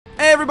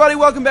Hey everybody,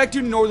 welcome back to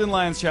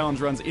Northernlion's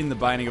challenge runs in the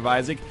Binding of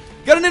Isaac.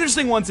 Got an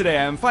interesting one today.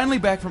 I'm finally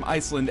back from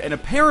Iceland, and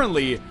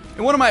apparently,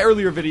 in one of my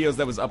earlier videos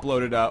that was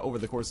uploaded over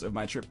the course of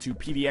my trip to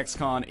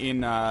PDXCon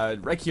in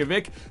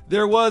Reykjavik,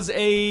 there was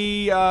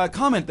a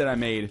comment that I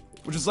made,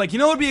 which is like, you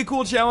know what would be a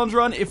cool challenge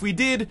run? If we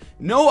did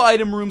no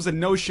item rooms and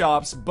no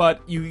shops,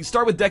 but you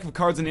start with deck of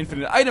cards and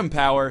infinite item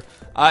power,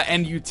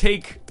 and you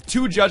take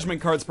 2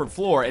 judgment cards per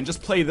floor and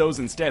just play those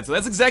instead. So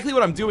that's exactly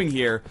what I'm doing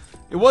here.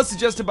 It was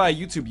suggested by a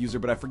YouTube user,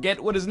 but I forget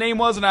what his name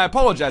was, and I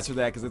apologize for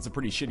that because it's a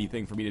pretty shitty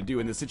thing for me to do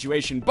in this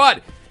situation.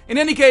 But in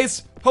any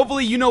case,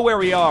 hopefully you know where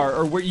we are,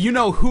 or where you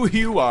know who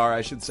you are,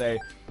 I should say.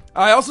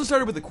 I also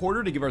started with a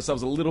quarter to give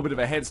ourselves a little bit of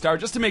a head start,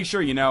 just to make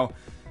sure, you know,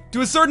 to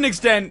a certain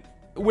extent,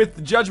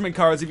 with judgment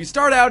cards, if you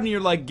start out and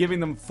you're like giving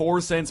them 4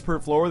 cents per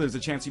floor, there's a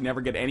chance you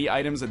never get any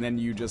items and then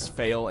you just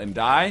fail and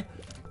die.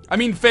 I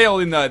mean fail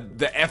in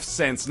the F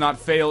sense, not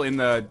fail in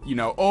the, you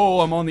know, oh,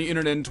 I'm on the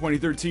internet in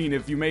 2013,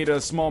 if you made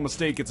a small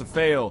mistake, it's a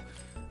fail.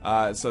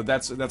 So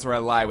that's where I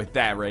lie with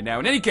that right now.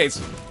 In any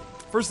case,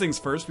 first things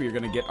first, we are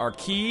going to get our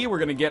key, we're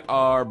going to get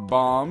our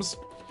bombs.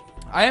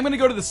 I am going to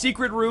go to the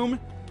secret room,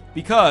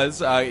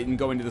 because in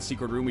going to the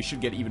secret room, we should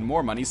get even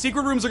more money.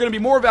 Secret rooms are going to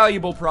be more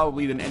valuable,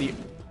 probably, than any...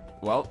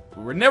 Well,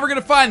 we're never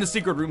going to find the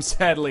secret room,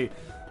 sadly.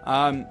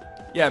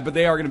 Yeah, but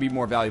they are going to be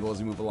more valuable as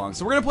we move along.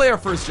 So we're going to play our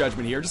first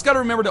judgment here. Just got to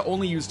remember to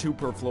only use 2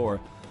 per floor.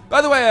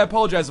 By the way, I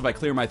apologize if I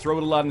clear my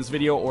throat a lot in this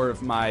video, or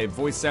if my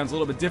voice sounds a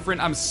little bit different.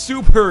 I'm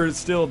super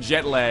still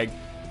jet lagged.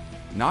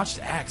 Notched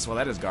axe. Well,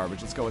 that is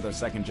garbage. Let's go with our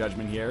second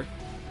judgment here.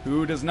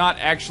 Who does not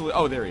actually...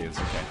 Oh, there he is.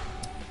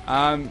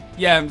 Okay.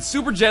 Yeah, I'm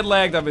super jet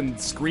lagged. I've been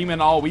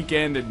screaming all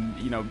weekend and,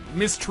 you know,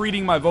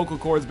 mistreating my vocal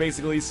cords,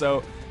 basically,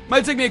 so...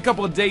 Might take me a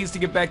couple of days to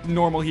get back to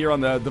normal here on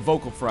the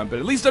vocal front, but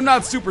at least I'm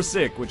not super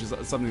sick, which is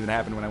something that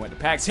happened when I went to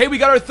PAX. Hey, we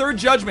got our third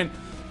judgment.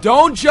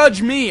 Don't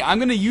judge me. I'm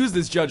going to use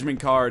this judgment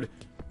card.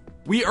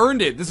 We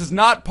earned it. This is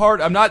not part...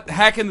 I'm not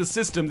hacking the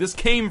system. This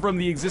came from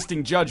the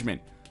existing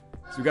judgment.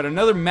 So we got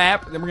another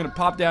map. Then we're going to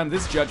pop down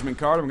this judgment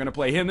card. And we're going to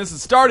play him. This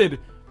has started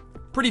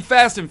pretty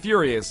fast and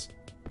furious.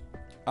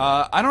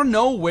 I don't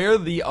know where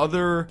the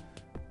other...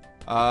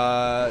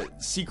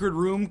 secret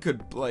room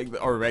could, like,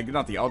 or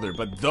not the other,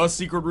 but the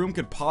secret room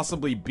could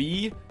possibly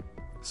be.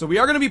 So we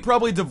are going to be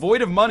probably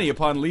devoid of money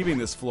upon leaving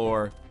this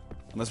floor.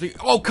 Unless we...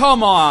 Oh,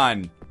 come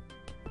on!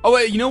 Oh,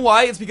 wait, you know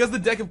why? It's because the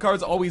deck of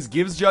cards always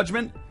gives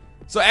judgment.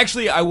 So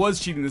actually, I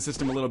was cheating the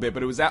system a little bit,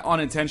 but it was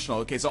unintentional.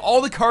 Okay, so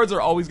all the cards are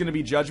always going to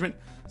be judgment,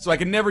 so I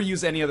can never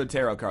use any other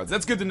tarot cards.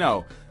 That's good to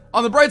know.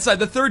 On the bright side,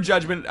 the third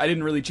judgment, I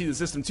didn't really cheat the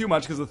system too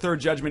much, because the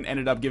third judgment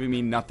ended up giving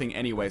me nothing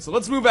anyway. So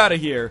let's move out of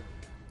here.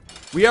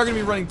 We are going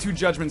to be running 2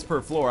 judgments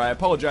per floor. I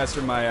apologize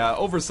for my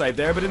oversight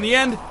there, but in the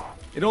end,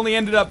 it only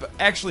ended up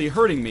actually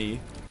hurting me,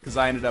 because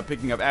I ended up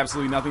picking up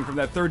absolutely nothing from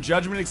that third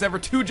judgment except for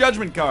 2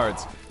 judgment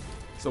cards.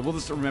 So we'll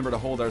just remember to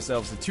hold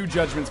ourselves to 2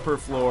 judgments per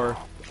floor.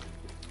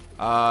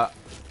 Other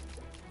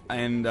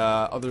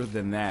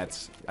than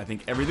that, I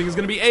think everything is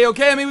going to be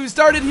A-okay. I mean, we've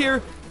started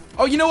here.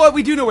 Oh, you know what?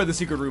 We do know where the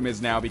secret room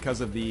is now because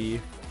of the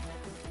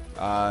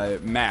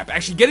map.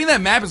 Actually, getting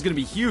that map is going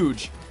to be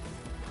huge.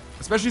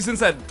 Especially since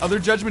that other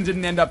judgment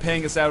didn't end up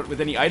paying us out with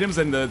any items,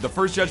 and the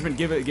first judgment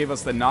gave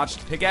us the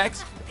notched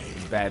pickaxe.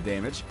 Bad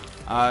damage.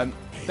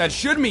 That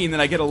should mean that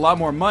I get a lot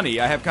more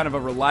money. I have kind of a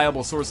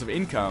reliable source of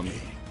income,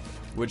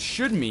 which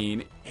should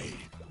mean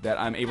that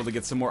I'm able to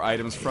get some more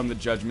items from the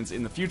judgments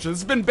in the future. This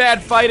has been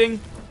bad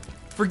fighting.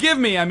 Forgive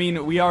me, I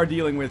mean, we are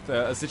dealing with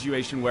a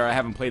situation where I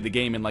haven't played the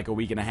game in like a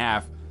week and a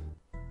half.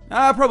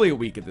 Probably a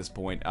week at this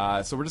point.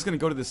 So we're just going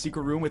to go to the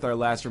secret room with our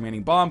last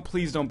remaining bomb.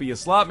 Please don't be a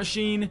slot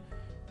machine.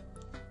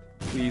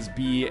 Please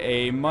be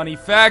a money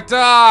factor.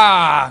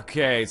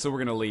 Okay, so we're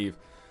gonna leave.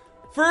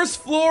 First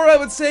floor, I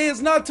would say,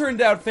 has not turned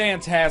out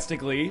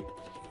fantastically.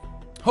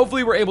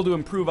 Hopefully we're able to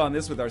improve on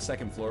this with our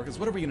second floor, because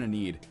what are we gonna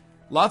need?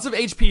 Lots of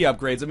HP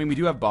upgrades. I mean, we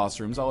do have boss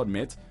rooms, I'll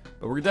admit.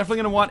 But we're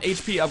definitely gonna want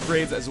HP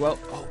upgrades as well.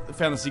 Oh, I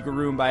found the secret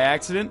room by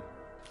accident.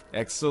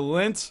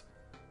 Excellent.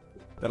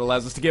 That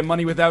allows us to get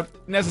money without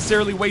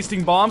necessarily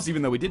wasting bombs,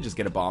 even though we did just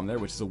get a bomb there,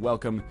 which is a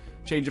welcome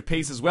change of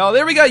pace as well.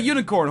 There we got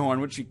Unicorn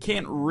Horn, which you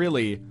can't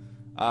really...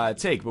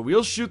 take, but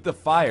we'll shoot the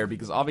fire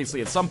because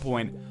obviously at some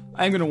point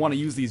I'm going to want to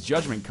use these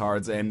judgment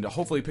cards and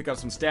hopefully pick up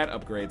some stat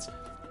upgrades.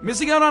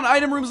 Missing out on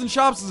item rooms and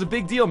shops is a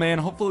big deal, man.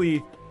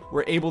 Hopefully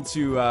we're able to,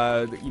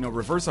 you know,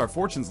 reverse our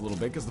fortunes a little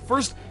bit,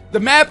 because the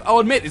map, I'll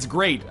admit, is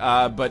great,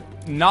 but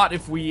not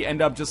if we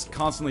end up just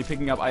constantly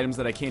picking up items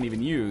that I can't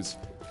even use.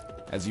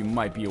 As you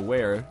might be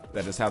aware,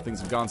 that is how things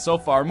have gone so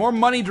far. More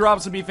money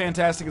drops would be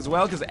fantastic as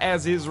well, because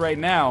as is right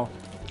now,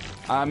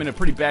 I'm in a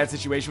pretty bad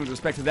situation with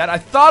respect to that. I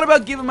thought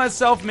about giving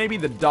myself maybe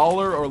the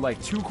 $1 or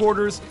like 2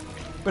 quarters,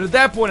 but at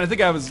that point I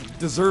think I was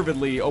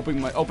deservedly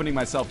opening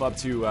myself up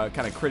to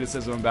kind of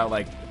criticism about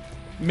like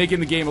making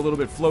the game a little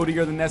bit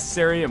floatier than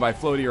necessary, and by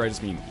floatier I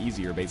just mean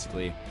easier,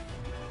 basically.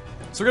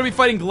 So we're going to be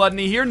fighting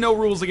Gluttony here. No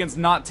rules against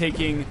not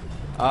taking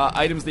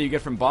items that you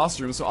get from boss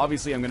rooms, so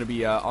obviously I'm going to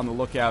be on the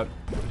lookout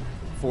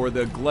for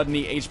the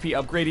Gluttony HP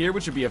upgrade here,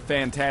 which would be a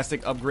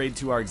fantastic upgrade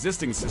to our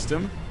existing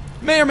system.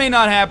 May or may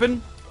not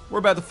happen. We're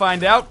about to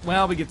find out.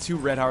 Well, we get 2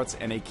 red hearts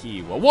and a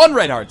key. Well, 1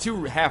 red heart,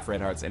 2 half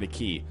red hearts, and a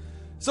key.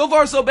 So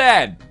far, so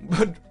bad.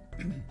 But,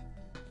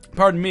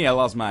 pardon me, I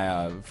lost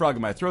my frog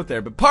in my throat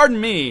there. But pardon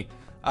me,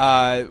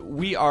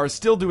 we are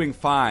still doing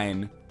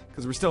fine.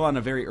 Because we're still on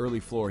a very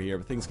early floor here.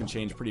 But things can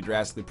change pretty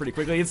drastically, pretty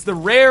quickly. It's the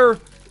rare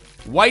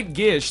white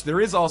gish.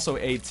 There is also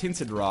a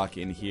tinted rock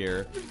in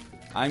here.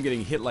 I'm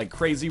getting hit like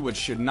crazy, which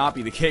should not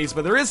be the case.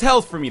 But there is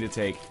health for me to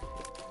take,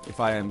 if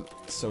I am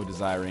so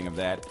desiring of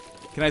that.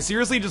 Can I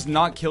seriously just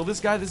not kill this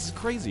guy? This is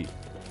crazy.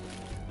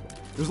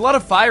 There's a lot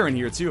of fire in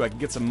here, too. I can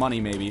get some money,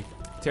 maybe.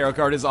 Tarot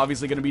card is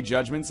obviously going to be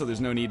Judgment, so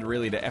there's no need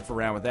really to F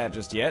around with that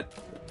just yet.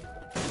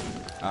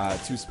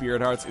 2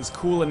 Spirit Hearts is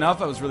cool enough.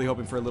 I was really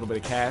hoping for a little bit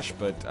of cash,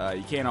 but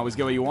you can't always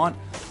get what you want.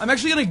 I'm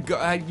actually going to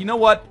go... you know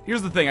what?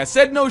 Here's the thing. I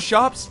said no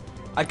shops.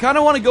 I kind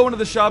of want to go into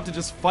the shop to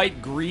just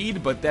fight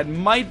greed, but that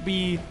might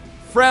be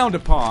frowned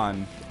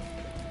upon.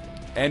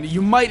 And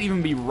you might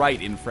even be right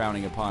in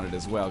frowning upon it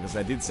as well, because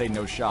I did say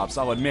no shops,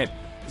 I'll admit.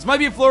 This might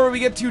be a floor where we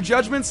get 2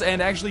 Judgments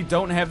and actually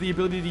don't have the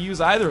ability to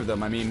use either of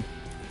them. I mean,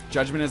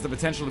 Judgment has the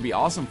potential to be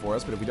awesome for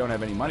us, but if we don't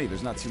have any money,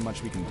 there's not too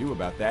much we can do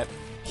about that.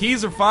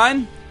 Keys are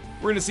fine.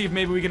 We're going to see if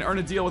maybe we can earn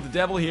a deal with the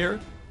devil here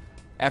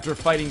after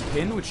fighting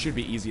Pin, which should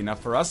be easy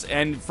enough for us.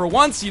 And for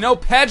once, you know,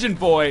 Pageant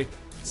Boy,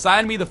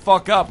 sign me the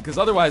fuck up, because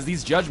otherwise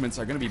these Judgments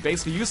are going to be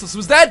basically useless.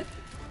 Was that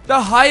the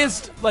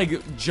highest,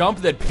 like, jump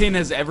that Pin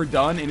has ever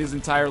done in his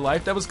entire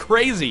life? That was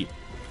crazy.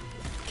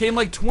 Came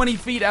like 20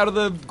 feet out of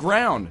the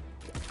ground.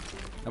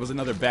 That was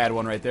another bad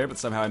one right there, but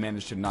somehow I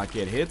managed to not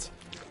get hit.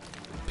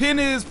 Pin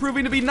is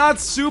proving to be not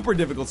super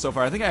difficult so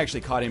far. I think I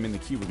actually caught him in the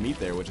cube of meat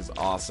there, which is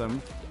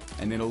awesome.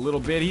 And in a little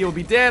bit, he'll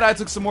be dead. I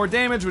took some more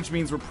damage, which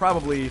means we're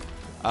probably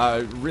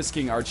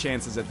risking our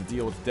chances at the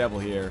deal with the devil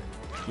here.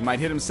 He might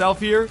hit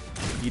himself here.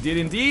 He did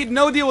indeed.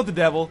 No deal with the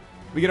devil.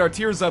 We get our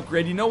tears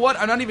upgrade. You know what?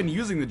 I'm not even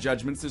using the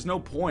Judgments. There's no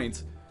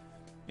point.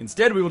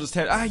 Instead, we will just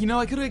head... you know,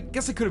 I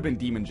guess it could have been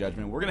Demon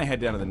Judgment. We're going to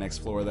head down to the next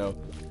floor, though.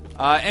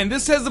 And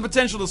this has the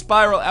potential to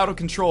spiral out of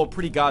control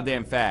pretty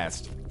goddamn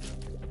fast.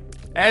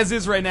 As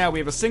is right now, we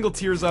have a single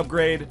Tears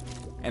upgrade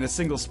and a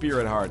single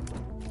Spirit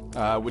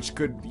Heart. Which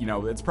could, you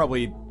know, it's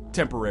probably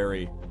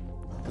temporary,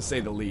 to say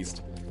the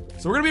least.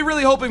 So we're going to be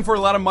really hoping for a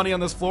lot of money on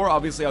this floor.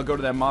 Obviously, I'll go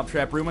to that mob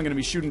trap room. I'm going to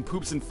be shooting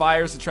poops and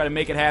fires to try to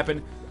make it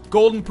happen.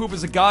 Golden poop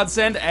is a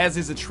godsend, as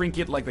is a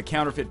trinket like the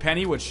counterfeit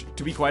penny, which,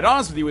 to be quite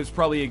honest with you, is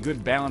probably a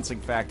good balancing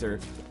factor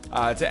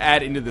to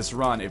add into this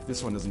run. If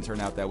this one doesn't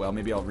turn out that well,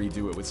 maybe I'll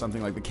redo it with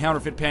something like the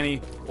counterfeit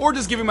penny, or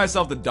just giving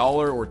myself the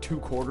 $1 or 2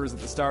 quarters at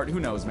the start. Who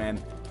knows,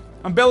 man?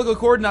 Umbilical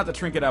cord, not the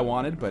trinket I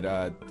wanted, but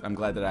I'm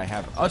glad that I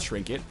have a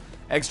trinket.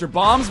 Extra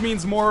bombs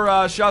means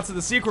more shots at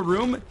the secret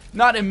room.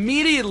 Not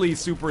immediately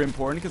super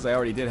important, because I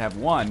already did have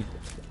one.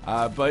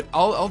 But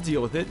I'll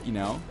deal with it, you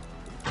know.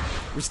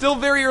 We're still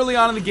very early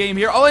on in the game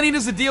here. All I need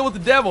is to deal with the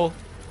devil.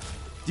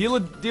 Deal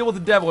with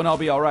the devil and I'll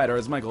be alright. Or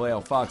as Michael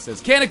A.L. Fox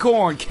says, can of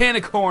corn,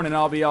 and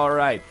I'll be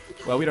alright.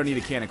 Well, we don't need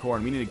a can of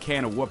corn. We need a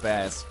can of whoop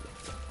ass.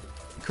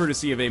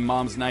 Courtesy of a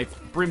mom's knife,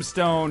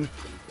 brimstone,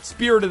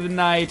 spirit of the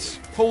night,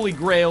 holy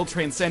grail,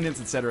 transcendence,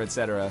 etc.,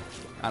 etc.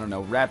 I don't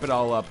know. Wrap it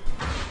all up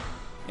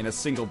in a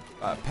single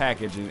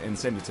package and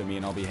send it to me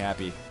and I'll be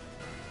happy.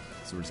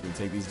 So we're just going to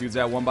take these dudes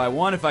out one by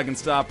one. If I can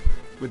stop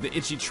with the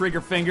itchy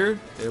trigger finger.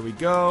 There we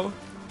go.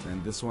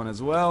 And this one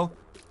as well.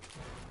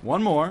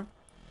 One more.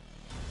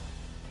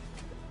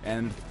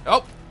 And,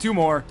 oh, 2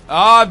 more. Oh,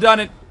 I've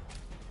done it.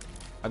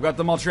 I've got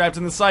them all trapped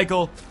in the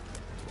cycle.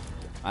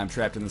 I'm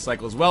trapped in the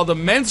cycle as well. The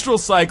menstrual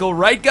cycle,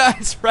 right,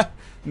 guys? Right.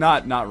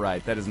 Not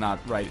right. That is not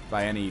right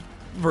by any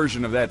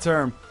version of that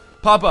term.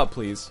 Pop up,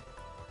 please.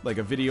 Like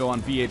a video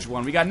on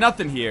VH1. We got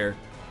nothing here.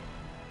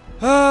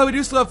 We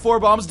do still have 4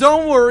 bombs.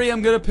 Don't worry,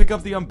 I'm gonna pick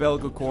up the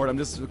umbilical cord. I'm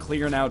just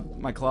clearing out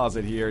my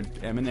closet here,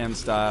 Eminem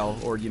style,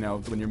 or, you know,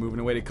 when you're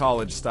moving away to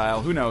college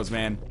style. Who knows,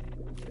 man?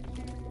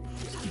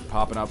 Just keep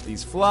popping up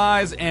these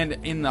flies, and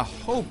in the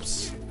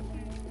hopes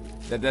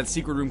that that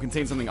secret room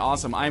contains something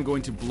awesome, I'm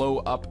going to blow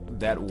up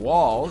that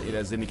wall. It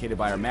is indicated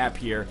by our map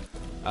here.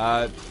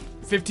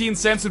 15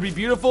 cents would be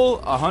beautiful.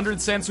 100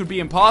 cents would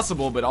be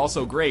impossible, but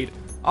also great.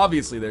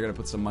 Obviously, they're gonna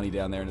put some money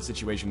down there in a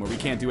situation where we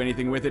can't do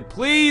anything with it.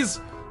 Please!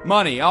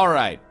 Money,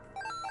 alright.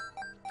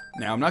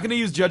 Now, I'm not going to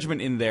use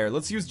Judgment in there.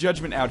 Let's use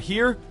Judgment out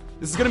here.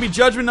 This is going to be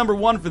Judgment number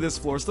 1 for this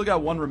floor. Still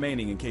got 1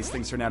 remaining in case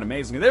things turn out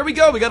amazing. There we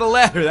go, we got a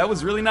ladder. That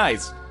was really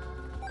nice.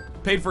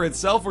 Paid for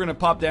itself. We're going to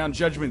pop down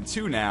Judgment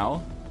 2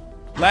 now.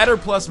 Ladder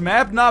plus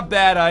map, not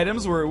bad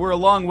items. We're a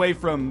long way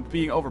from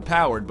being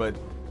overpowered, but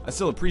I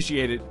still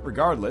appreciate it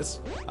regardless.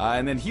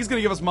 And then he's going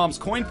to give us Mom's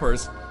coin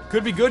purse.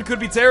 Could be good, could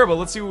be terrible.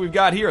 Let's see what we've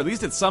got here. At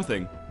least it's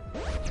something.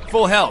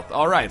 Full health.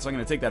 Alright, so I'm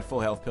going to take that full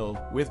health pill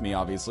with me,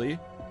 obviously.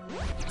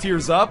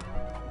 Tears up.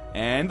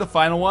 And the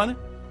final one.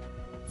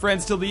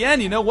 Friends till the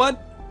end. You know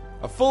what?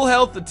 A full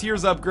health, a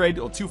tears upgrade.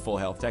 Well, 2 full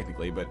health,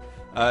 technically.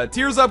 But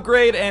tears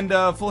upgrade and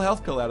a full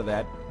health pill out of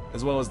that.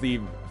 As well as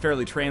the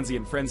fairly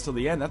transient friends till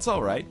the end. That's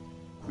alright.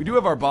 We do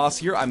have our boss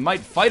here. I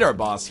might fight our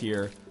boss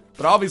here.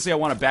 But obviously I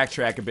want to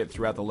backtrack a bit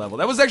throughout the level.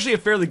 That was actually a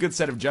fairly good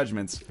set of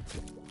judgments.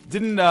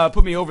 Didn't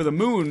put me over the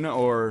moon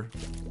or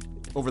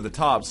over the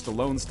top,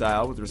 Stallone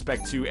style, with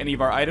respect to any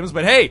of our items.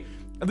 But hey,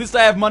 at least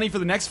I have money for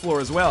the next floor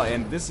as well,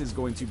 and this is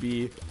going to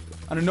be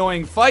an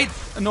annoying fight.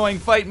 Annoying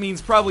fight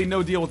means probably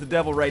no deal with the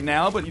devil right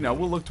now, but you know,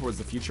 we'll look towards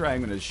the future. I am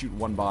going to shoot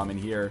one bomb in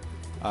here,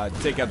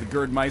 take out the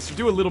Gerdmeister,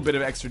 do a little bit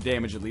of extra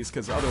damage at least,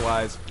 because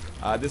otherwise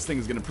this thing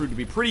is going to prove to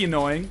be pretty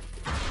annoying.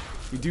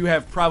 We do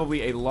have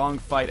probably a long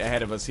fight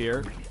ahead of us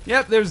here.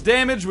 Yep, there's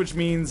damage, which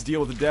means deal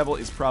with the devil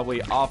is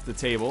probably off the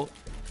table.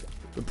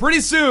 But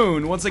pretty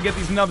soon, once I get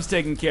these nubs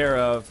taken care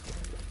of,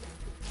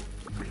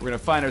 we're going to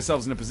find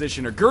ourselves in a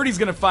position, or Gertie's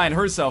going to find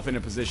herself in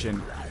a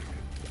position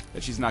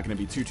that she's not going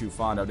to be too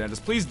fond of. Now,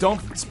 just please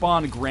don't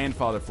spawn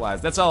grandfather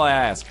flies. That's all I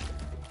ask.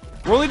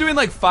 We're only doing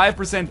like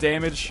 5%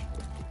 damage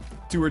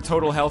to her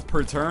total health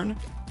per turn.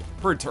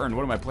 Per turn,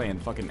 what am I playing?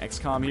 Fucking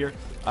XCOM here?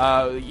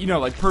 You know,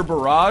 like per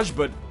barrage,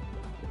 but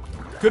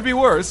could be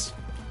worse.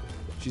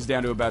 She's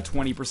down to about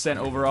 20%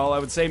 overall, I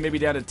would say. Maybe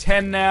down to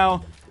 10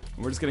 now.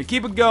 And we're just going to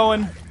keep it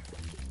going.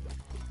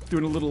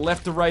 Doing a little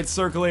left to right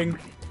circling.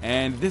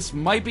 And this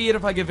might be it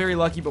if I get very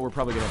lucky, but we're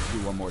probably going to have to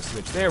do one more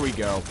switch. There we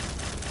go.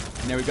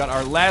 And there we got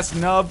our last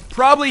nub.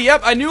 Probably,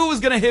 yep, I knew it was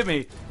going to hit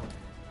me.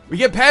 We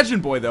get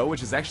Pageant Boy, though,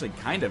 which is actually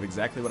kind of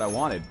exactly what I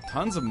wanted.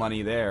 Tons of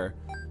money there.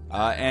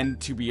 And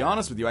to be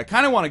honest with you, I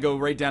kind of want to go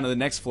right down to the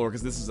next floor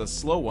because this is a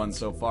slow one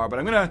so far. But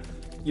I'm going to,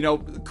 you know,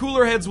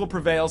 cooler heads will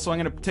prevail, so I'm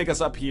going to take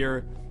us up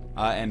here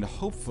and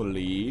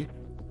hopefully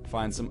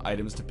find some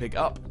items to pick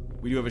up.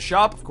 We do have a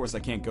shop. Of course, I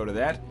can't go to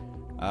that.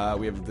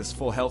 We have this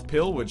full health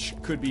pill, which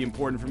could be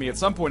important for me at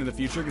some point in the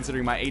future,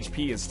 considering my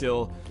HP is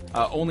still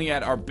only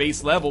at our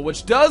base level,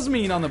 which does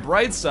mean, on the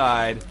bright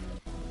side,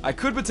 I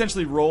could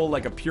potentially roll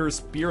like a pure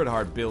Spirit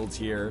Heart build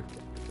here.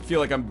 I feel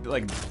like I'm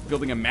like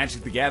building a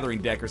Magic the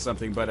Gathering deck or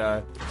something, but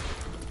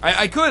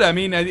I could. I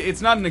mean,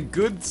 it's not in a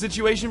good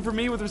situation for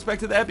me with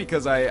respect to that,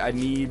 because I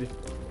need,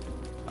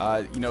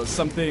 you know,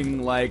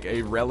 something like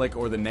a Relic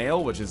or the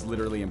Nail, which is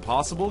literally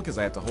impossible, because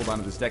I have to hold on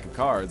to this deck of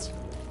cards.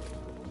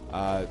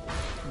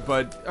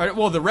 But,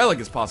 well, the Relic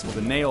is possible.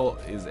 The Nail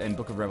is and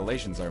Book of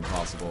Revelations are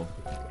impossible.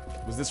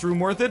 Was this room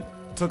worth it?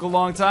 Took a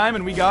long time,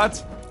 and we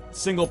got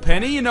single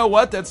penny. You know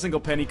what? That single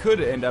penny could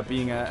end up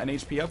being an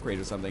HP upgrade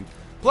or something.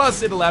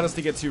 Plus, it allowed us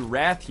to get to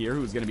Wrath here,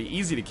 who's going to be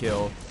easy to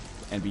kill.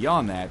 And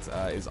beyond that,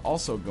 is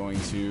also going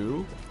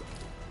to...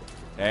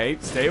 Hey,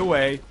 stay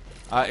away.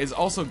 Is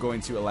also going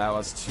to allow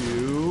us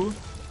to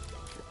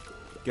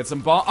get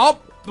some bomb... Oh!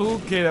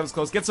 Okay, that was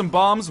close. Get some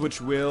bombs, which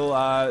will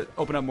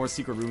open up more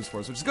secret rooms for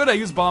us, which is good. I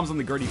use bombs on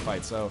the Gertie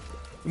fight, so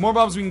the more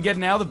bombs we can get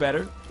now, the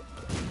better.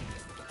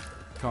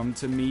 Come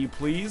to me,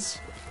 please,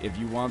 if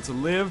you want to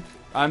live.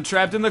 I'm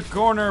trapped in the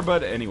corner,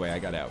 but anyway, I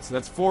got out. So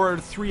that's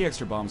 3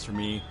 extra bombs for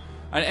me,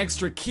 an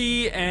extra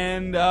key,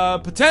 and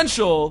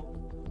potential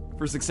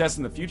for success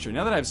in the future.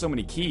 Now that I have so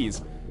many keys,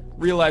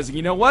 realizing,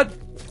 you know what?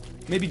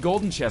 Maybe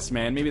golden chest,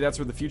 man. Maybe that's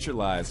where the future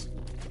lies.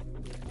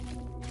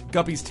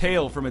 Guppy's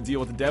tail from a deal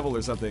with the devil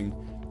or something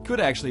could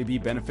actually be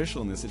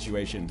beneficial in this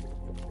situation.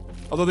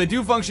 Although they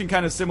do function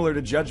kind of similar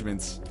to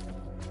judgments,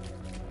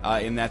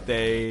 in that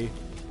they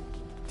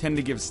tend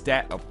to give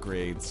stat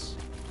upgrades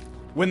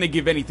when they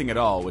give anything at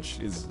all, which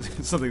is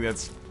something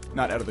that's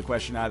not out of the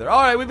question either.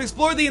 Alright, we've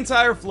explored the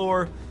entire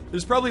floor.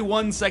 There's probably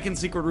one second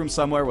secret room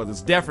somewhere. Well,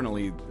 there's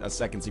definitely a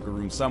second secret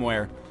room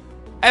somewhere.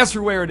 As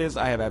for where it is,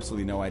 I have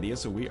absolutely no idea,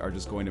 so we are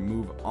just going to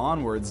move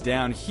onwards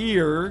down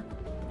here.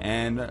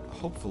 And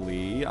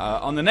hopefully,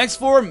 on the next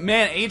floor,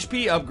 man,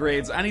 HP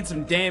upgrades. I need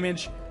some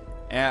damage,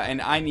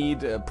 and I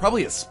need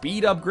probably a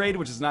speed upgrade,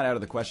 which is not out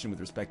of the question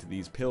with respect to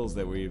these pills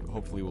that we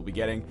hopefully will be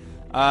getting.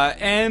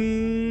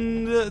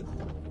 And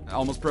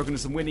almost broke into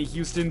some Whitney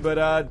Houston,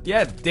 but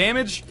yeah,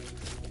 damage,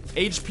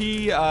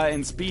 HP,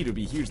 and speed would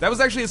be huge. That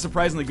was actually a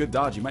surprisingly good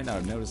dodge. You might not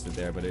have noticed it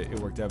there, but it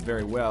worked out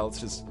very well.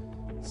 Let's just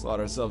slot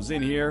ourselves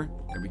in here.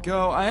 There we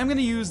go. I am going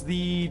to use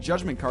the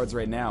Judgment cards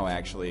right now,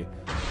 actually.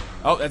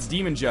 Oh, that's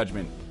Demon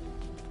Judgment.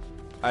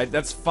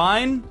 That's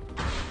fine.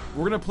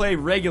 We're going to play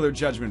regular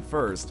Judgment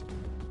first.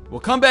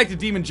 We'll come back to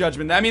Demon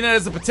Judgment. I mean, that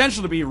has the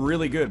potential to be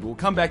really good. But we'll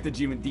come back to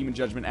Demon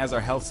Judgment as our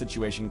health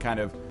situation kind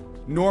of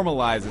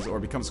normalizes or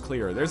becomes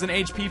clearer. There's an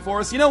HP for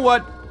us. You know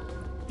what?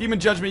 Demon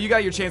Judgment, you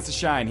got your chance to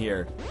shine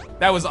here.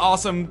 That was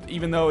awesome,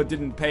 even though it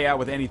didn't pay out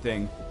with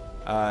anything.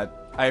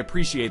 I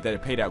appreciate that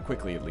it paid out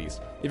quickly, at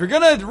least. If you're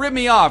going to rip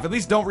me off, at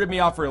least don't rip me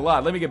off for a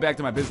lot. Let me get back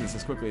to my business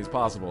as quickly as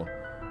possible.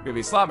 We're going to be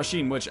a slot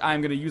machine, which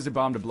I'm going to use a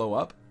bomb to blow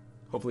up.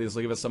 Hopefully this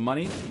will give us some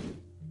money.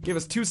 Give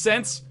us 2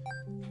 cents.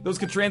 Those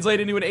could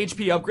translate into an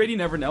HP upgrade. You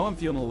never know. I'm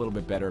feeling a little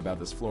bit better about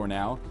this floor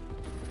now.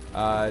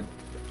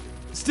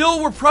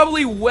 Still, we're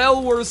probably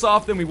well worse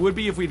off than we would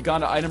be if we'd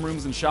gone to item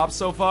rooms and shops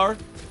so far.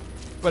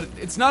 But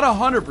it's not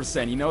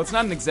 100%, you know? It's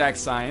not an exact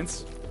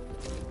science.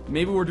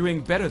 Maybe we're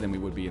doing better than we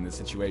would be in this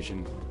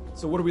situation.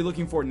 So what are we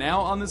looking for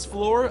now on this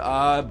floor?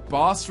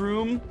 Boss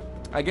room.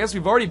 I guess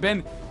we've already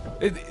been...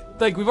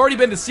 we've already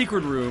been to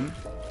Secret Room.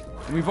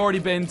 And we've already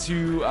been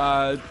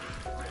to,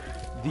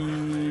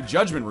 the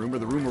Judgment Room, or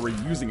the room where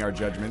we're using our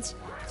judgments.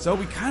 So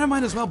we kind of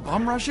might as well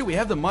bum rush it. We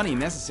have the money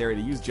necessary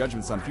to use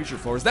judgments on future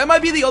floors. That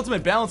might be the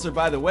ultimate balancer,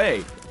 by the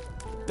way.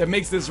 that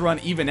makes this run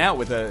even out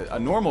with a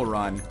normal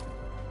run,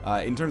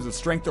 in terms of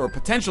strength or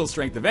potential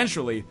strength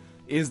eventually,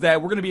 is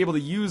that we're going to be able to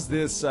use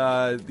this,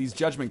 these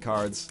judgment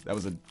cards. That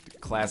was a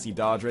classy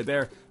dodge right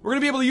there. We're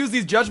going to be able to use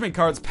these judgment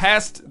cards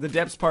past the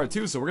depths part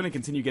 2, so we're going to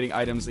continue getting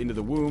items into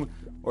the womb,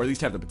 or at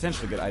least have the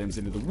potential to get items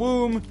into the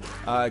womb,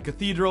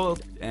 cathedral,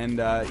 and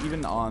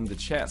even on the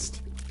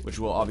chest, which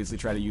we'll obviously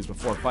try to use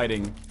before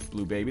fighting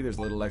Blue Baby. There's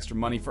a little extra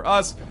money for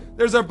us.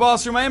 There's our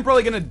boss room. I am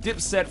probably going to dip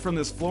set from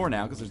this floor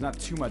now, because there's not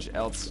too much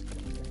else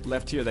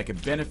left here that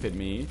could benefit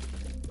me.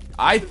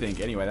 I think,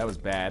 anyway, that was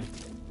bad.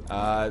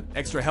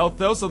 Extra health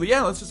though, so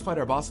yeah, let's just fight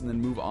our boss and then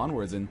move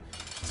onwards and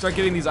start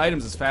getting these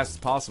items as fast as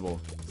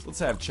possible. So let's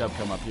have Chubb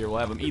come up here. We'll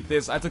have him eat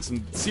this. I took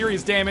some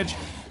serious damage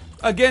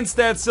against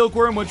that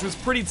silkworm, which was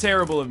pretty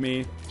terrible of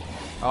me.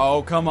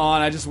 Oh, come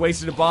on. I just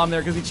wasted a bomb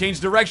there because he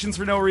changed directions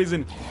for no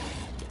reason.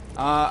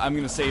 I'm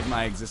going to save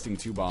my existing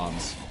 2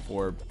 bombs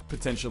for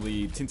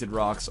potentially tinted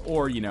rocks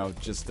or, you know,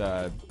 just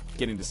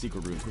getting to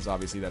secret rooms, because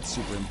obviously that's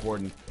super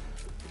important.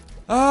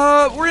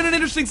 We're in an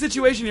interesting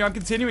situation here. I'm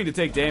continuing to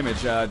take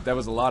damage. That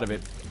was a lot of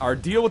it. Our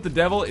deal with the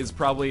devil is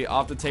probably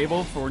off the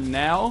table for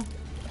now.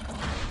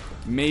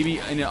 Maybe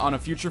on a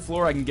future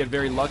floor I can get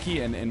very lucky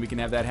and we can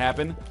have that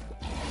happen.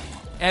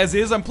 As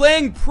is, I'm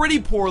playing pretty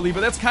poorly, but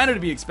that's kind of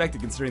to be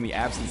expected considering the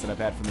absence that I've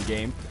had from the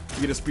game.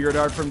 We get a Spirit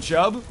Art from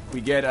Chubb.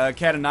 We get a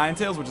Cat of Nine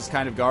Tails, which is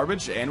kind of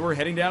garbage, and we're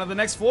heading down to the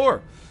next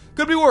floor.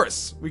 Could be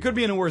worse. We could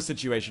be in a worse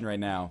situation right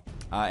now.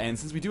 And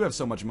since we do have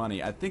so much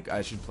money, I think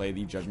I should play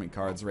the judgment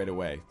cards right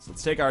away. So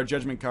let's take our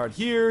judgment card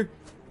here.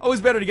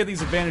 Always better to get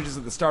these advantages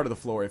at the start of the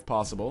floor if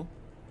possible.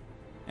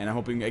 And I'm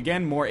hoping,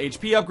 again, more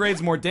HP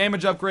upgrades, more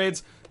damage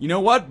upgrades. You know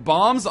what?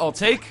 Bombs, I'll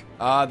take.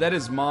 That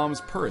is Mom's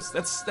purse.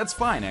 That's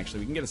fine, actually.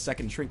 We can get a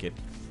second trinket.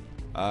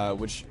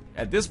 Which,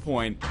 at this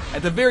point,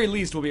 at the very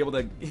least, we'll be able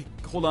to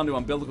hold on to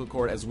umbilical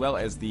cord as well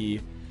as the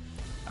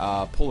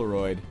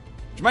Polaroid.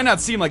 Which might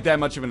not seem like that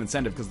much of an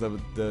incentive because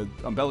the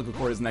umbilical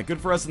cord isn't that good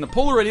for us, and the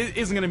Polaroid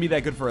isn't going to be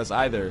that good for us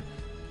either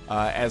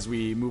as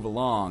we move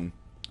along.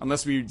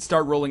 Unless we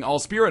start rolling all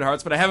Spirit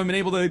Hearts, but I haven't been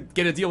able to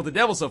get a deal with the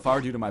devil so far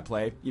due to my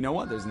play. You know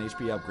what? There's an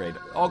HP upgrade.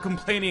 All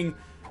complaining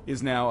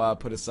is now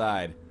put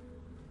aside.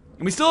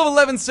 And we still have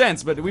 11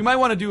 cents, but we might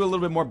want to do a little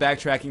bit more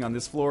backtracking on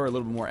this floor, a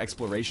little bit more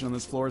exploration on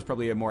this floor is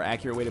probably a more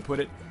accurate way to put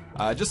it.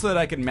 Just so that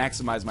I can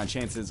maximize my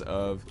chances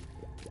of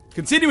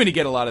continuing to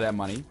get a lot of that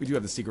money. We do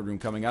have the secret room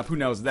coming up. Who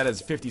knows? If that has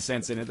 50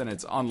 cents in it, then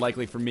it's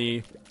unlikely for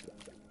me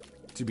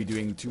to be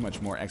doing too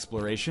much more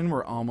exploration.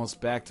 We're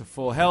almost back to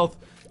full health,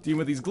 dealing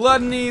with these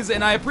gluttonies,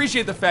 and I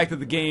appreciate the fact that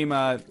the game,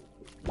 that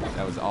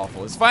was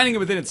awful, is finding it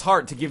within its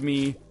heart to give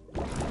me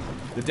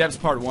the Depths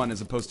Part 1 as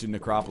opposed to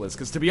Necropolis.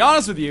 Because to be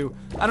honest with you,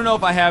 I don't know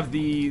if I have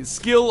the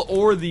skill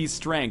or the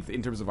strength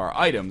in terms of our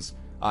items,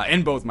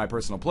 and both my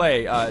personal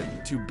play,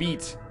 to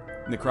beat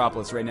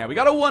Necropolis right now. We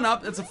got a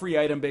 1-up, that's a free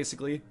item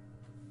basically.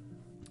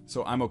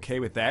 So I'm okay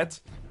with that.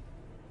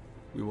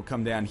 We will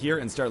come down here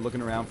and start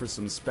looking around for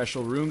some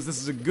special rooms.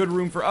 This is a good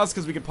room for us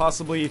because we could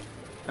possibly...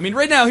 I mean,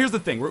 right now, here's the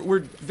thing. We're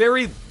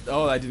very...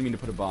 Oh, I didn't mean to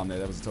put a bomb there.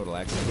 That was a total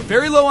accident. We're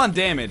very low on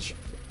damage,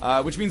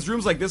 which means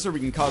rooms like this where we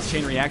can cause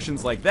chain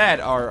reactions like that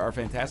are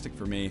fantastic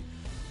for me.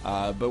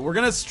 But we're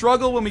going to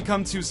struggle when we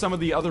come to some of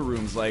the other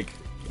rooms, like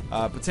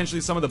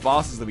potentially some of the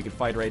bosses that we could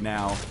fight right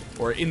now,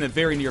 or in the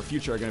very near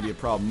future are going to be a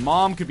problem.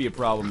 Mom could be a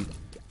problem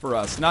for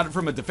us. Not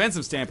from a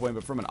defensive standpoint,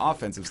 but from an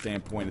offensive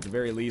standpoint at the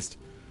very least.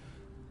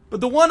 But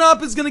the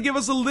 1-up is going to give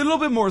us a little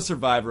bit more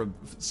survivability.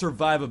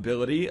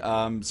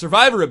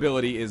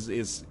 Survivorability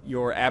is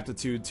your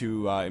aptitude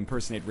to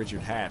impersonate Richard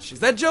Hatch.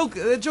 That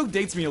joke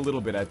dates me a little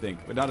bit, I think,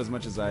 but not as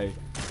much as I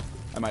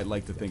might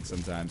like to think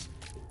sometimes.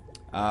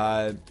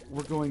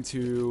 We're going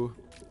to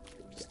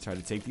just try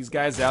to take these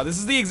guys out. This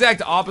is the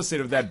exact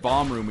opposite of that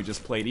bomb room we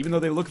just played. Even though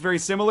they look very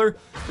similar,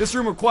 this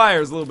room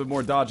requires a little bit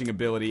more dodging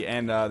ability,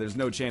 and there's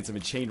no chance of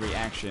a chain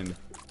reaction.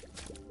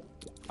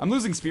 I'm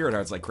losing Spirit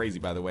Hearts like crazy,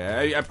 by the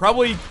way. I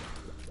probably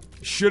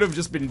should have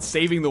just been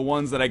saving the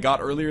ones that I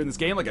got earlier in this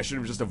game. Like, I should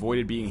have just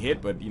avoided being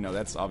hit, but, you know,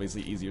 that's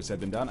obviously easier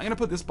said than done. I'm gonna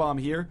put this bomb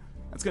here.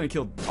 That's gonna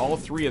kill all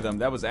 3 of them.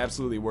 That was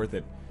absolutely worth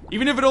it.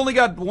 Even if it only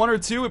got 1 or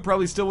 2, it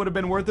probably still would have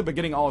been worth it, but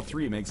getting all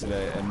 3 makes it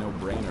a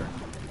no-brainer.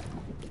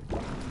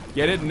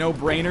 Get it?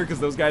 No-brainer, because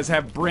those guys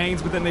have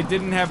brains, but then they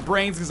didn't have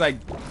brains because I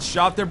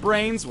shot their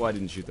brains. Well, I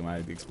didn't shoot them. I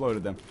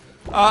exploded them.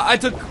 I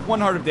took 1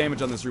 heart of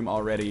damage on this room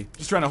already.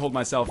 Just trying to hold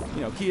myself,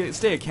 you know,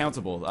 stay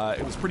accountable.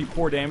 It was pretty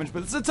poor damage,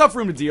 but it's a tough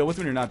room to deal with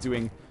when you're not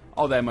doing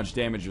all that much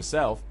damage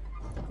yourself.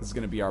 This is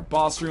going to be our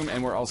boss room,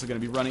 and we're also going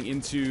to be running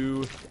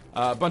into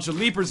a bunch of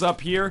leapers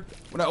up here.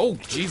 Oh,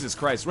 Jesus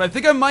Christ. What I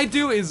think I might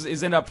do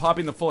is end up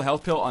popping the full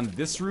health pill on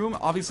this room.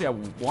 Obviously, I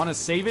want to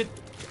save it.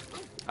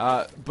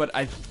 But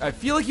I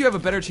feel like you have a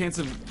better chance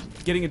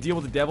of getting a deal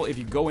with the devil if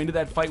you go into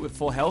that fight with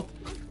full health,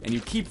 and you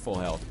keep full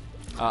health.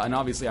 And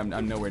obviously,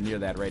 I'm nowhere near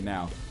that right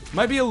now.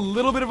 Might be a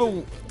little bit of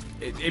a...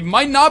 It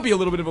might not be a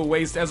little bit of a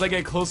waste as I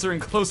get closer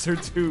and closer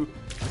to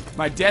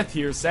my death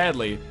here,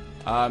 sadly.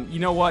 You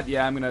know what?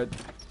 Yeah, I'm gonna...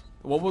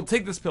 Well, we'll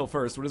take this pill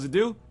first. What does it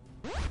do?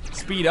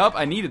 Speed up.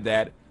 I needed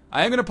that.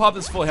 I am going to pop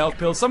this full health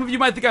pill. Some of you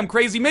might think I'm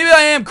crazy. Maybe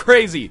I am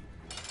crazy.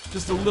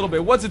 Just a little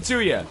bit. What's it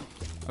to you?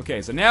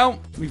 Okay, so now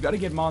we've got to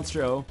get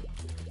Monstro.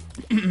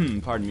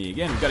 Pardon me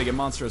again. We've got to get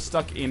Monstro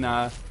stuck in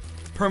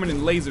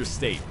permanent laser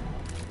state,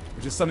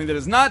 which is something that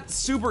is not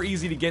super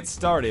easy to get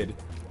started.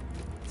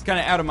 It's kind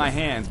of out of my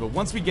hands, but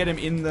once we get him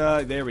in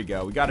the... There we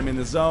go. We got him in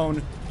the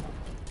zone.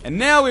 And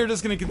now we're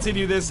just going to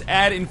continue this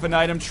ad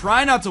infinitum.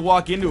 Try not to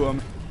walk into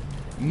him.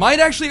 Might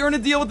actually earn a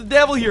deal with the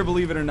devil here,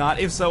 believe it or not.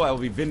 If so, I will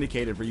be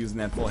vindicated for using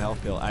that full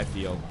health pill, I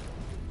feel.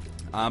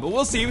 But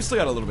we'll see. We still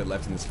got a little bit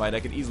left in this fight. I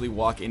could easily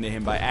walk into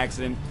him by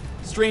accident.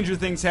 Stranger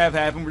things have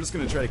happened. We're just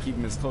going to try to keep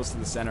him as close to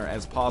the center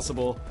as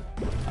possible.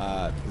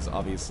 Because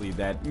obviously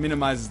that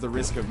minimizes the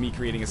risk of me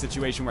creating a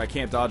situation where I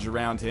can't dodge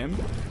around him.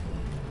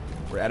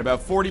 We're at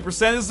about 40%.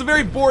 This is a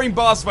very boring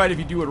boss fight if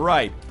you do it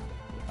right.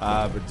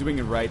 But doing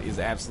it right is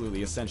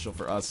absolutely essential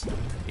for us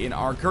in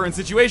our current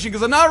situation.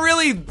 Because I'm not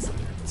really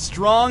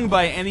strong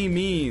by any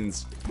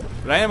means.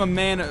 But I am a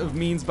man of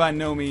means by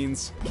no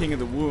means. King of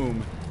the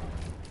womb.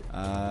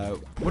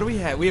 What do we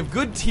have? We have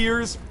good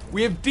tiers.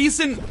 We have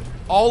decent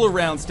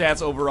all-around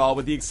stats overall,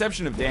 with the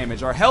exception of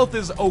damage. Our health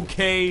is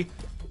okay.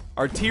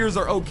 Our tiers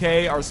are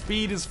okay. Our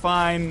speed is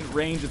fine.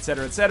 Range,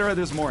 etc., etc.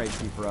 There's more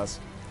HP for us.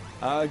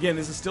 Again,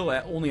 this is still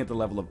only at the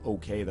level of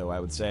okay, though, I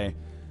would say.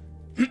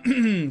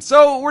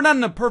 So, we're not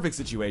in a perfect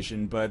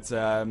situation, but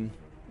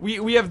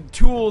we have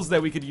tools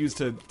that we could use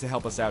to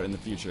help us out in the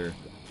future.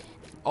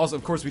 Also,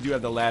 of course, we do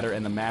have the ladder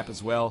and the map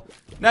as well.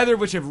 Neither of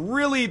which have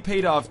really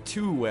paid off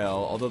too well,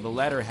 although the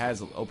ladder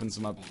has opened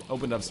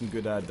up some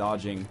good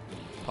dodging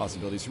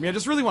possibilities for me. I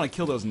just really want to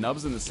kill those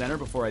nubs in the center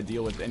before I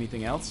deal with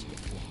anything else.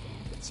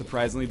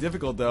 Surprisingly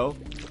difficult, though.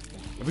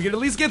 If we could at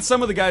least get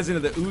some of the guys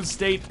into the ooze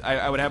state,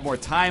 I would have more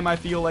time, I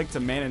feel like, to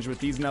manage with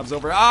these nubs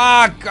over.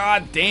 Ah,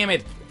 god damn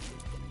it!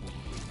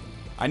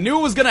 I knew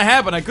it was going to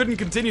happen. I couldn't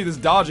continue this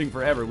dodging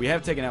forever. We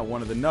have taken out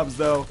one of the nubs,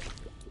 though.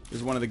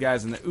 There's one of the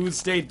guys in the ooze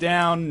state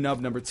down. Nub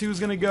number 2 is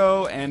going to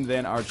go, and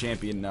then our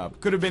champion nub.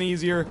 Could have been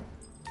easier.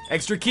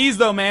 Extra keys,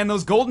 though, man.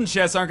 Those golden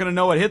chests aren't going to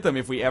know what hit them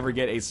if we ever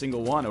get a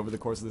single one over the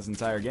course of this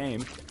entire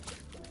game.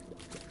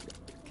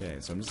 Okay,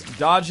 so I'm just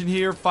dodging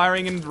here,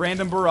 firing in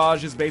random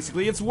barrages,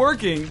 basically. It's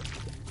working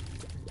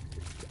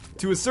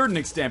to a certain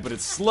extent, but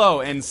it's slow,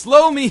 and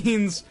slow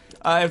means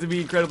I have to be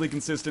incredibly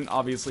consistent.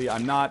 Obviously,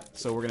 I'm not,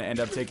 so we're going to end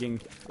up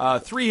taking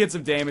 3 hits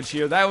of damage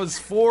here. That was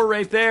 4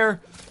 right there.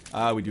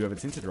 We do have a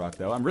tinted rock,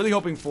 though. I'm really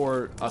hoping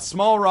for a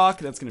small rock.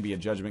 That's going to be a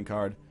judgment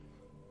card.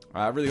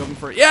 Really hoping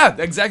for... Yeah,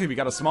 exactly. We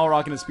got a small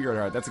rock and a spirit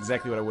heart. That's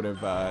exactly what I would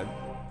have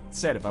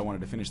said if I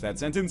wanted to finish that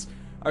sentence.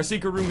 Our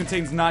secret room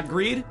contains not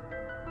greed.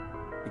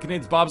 It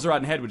contains Bob's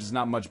Rotten Head, which is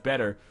not much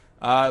better.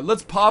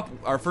 Let's pop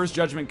our first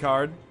judgment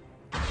card.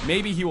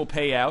 Maybe he will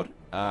pay out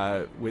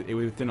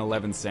within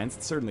 11 cents.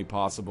 It's certainly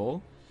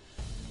possible.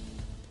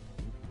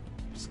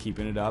 Just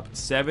keeping it up.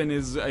 7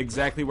 is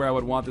exactly where I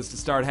would want this to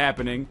start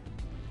happening.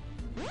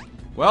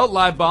 Well,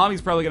 live bomb.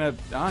 He's probably gonna...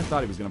 I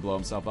thought he was gonna blow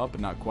himself up, but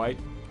not quite.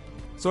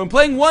 So I'm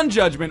playing one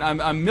judgment.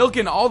 I'm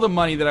milking all the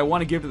money that I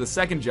want to give to the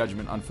second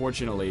judgment,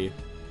 unfortunately.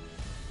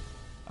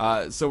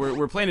 So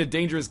we're playing a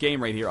dangerous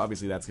game right here.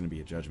 Obviously, that's gonna be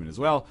a judgment as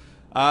well.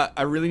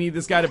 I really need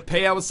this guy to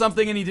pay out with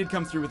something, and he did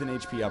come through with an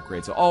HP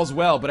upgrade, so all's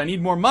well. But I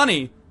need more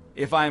money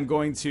if I'm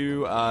going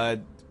to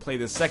play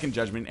this second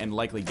judgment and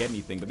likely get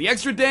anything. But the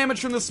extra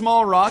damage from the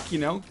small rock, you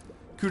know,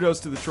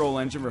 kudos to the troll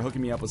engine for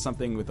hooking me up with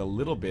something with a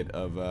little bit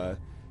of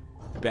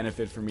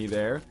benefit for me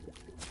there.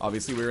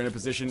 Obviously, we're in a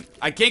position...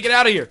 I can't get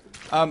out of here!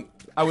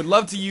 I would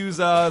love to use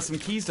some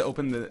keys to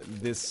open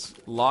this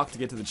lock to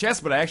get to the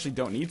chest, but I actually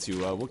don't need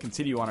to. We'll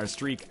continue on our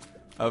streak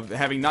of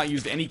having not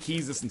used any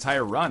keys this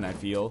entire run, I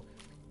feel.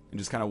 And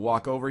just kind of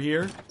walk over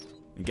here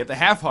and get the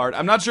half heart.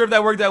 I'm not sure if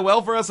that worked out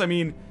well for us. I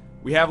mean,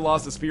 we have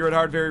lost a spirit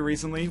heart very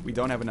recently. We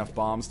don't have enough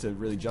bombs to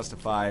really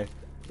justify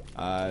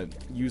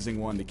using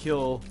one to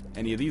kill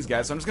any of these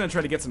guys. So I'm just going to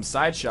try to get some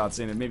side shots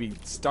in and maybe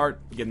start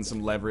getting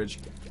some leverage.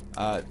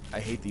 I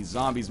hate these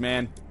zombies,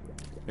 man.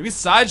 Maybe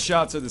side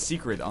shots are the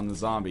secret on the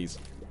zombies.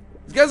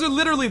 These guys are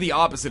literally the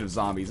opposite of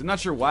zombies. I'm not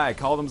sure why I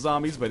call them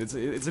zombies, but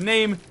it's a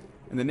name,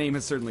 and the name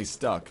has certainly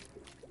stuck.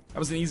 That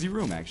was an easy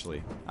room,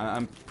 actually.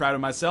 I'm proud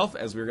of myself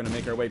as we're going to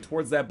make our way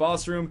towards that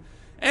boss room,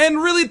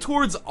 and really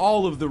towards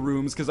all of the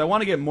rooms, because I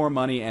want to get more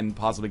money and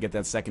possibly get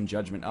that second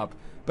judgment up.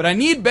 But I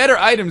need better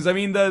items. I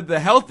mean, the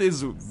health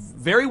is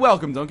very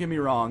welcome, don't get me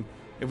wrong.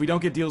 If we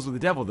don't get deals with the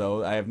devil,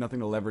 though, I have nothing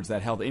to leverage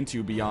that health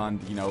into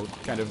beyond, you know,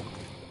 kind of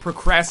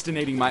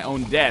procrastinating my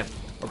own death,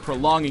 or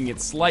prolonging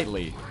it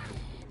slightly.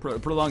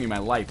 Prolonging my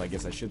life, I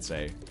guess I should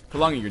say.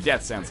 Prolonging your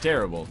death sounds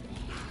terrible.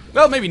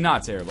 Well, maybe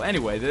not terrible.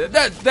 Anyway,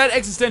 that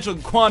existential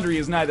quandary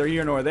is neither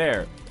here nor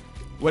there.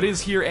 What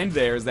is here and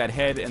there is that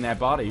head and that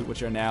body,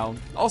 which are now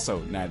also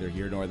neither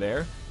here nor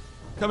there.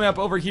 Coming up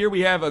over here,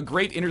 we have a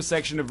great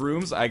intersection of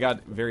rooms. I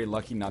got very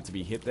lucky not to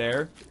be hit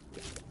there.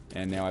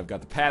 And now I've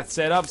got the path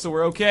set up, so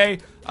we're okay.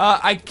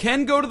 I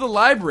can go to the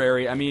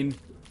library. I mean,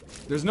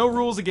 there's no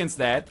rules against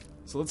that.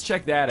 So let's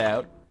check that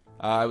out.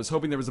 I was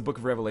hoping there was a Book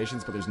of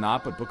Revelations, but there's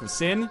not. But Book of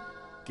Sin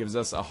gives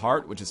us a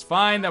heart, which is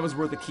fine. That was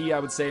worth a key, I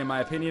would say, in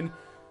my opinion.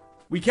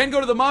 We can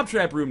go to the mob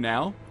trap room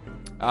now.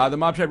 The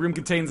mob trap room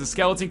contains a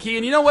skeleton key,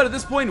 and you know what? At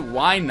this point,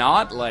 why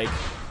not? Like,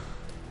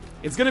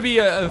 it's gonna be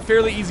a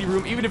fairly easy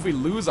room, even if we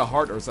lose a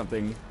heart or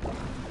something.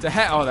 To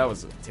have, oh, that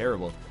was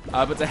terrible.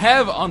 But to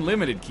have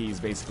unlimited keys,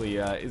 basically,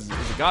 is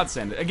a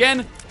godsend.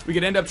 Again, we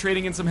could end up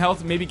trading in some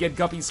health, maybe get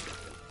Guppy's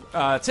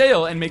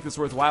tail, and make this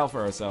worthwhile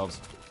for ourselves.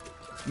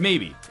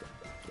 Maybe.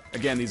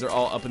 Again, these are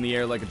all up in the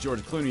air like a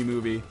George Clooney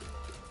movie.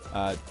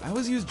 I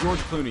always use George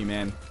Clooney,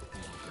 man.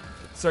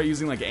 Start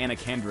using like Anna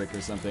Kendrick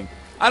or something.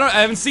 I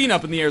haven't seen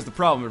Up in the Air is the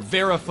problem. Or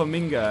Vera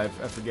Faminga,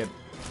 I forget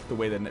the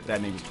way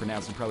that name is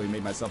pronounced, and probably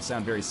made myself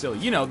sound very silly.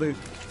 You know, the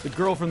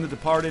girl from The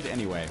Departed.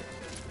 Anyway,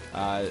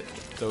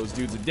 those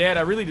dudes are dead.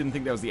 I really didn't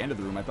think that was the end of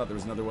the room. I thought there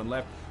was another one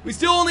left. We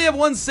still only have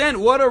 1 cent.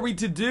 What are we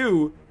to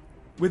do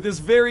with this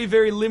very,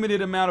 very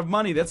limited amount of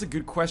money? That's a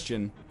good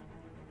question.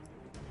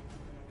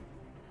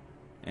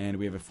 And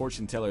we have a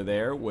fortune teller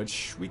there,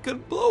 which we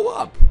could blow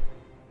up.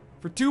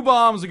 For 2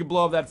 bombs, we could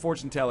blow up that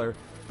fortune teller.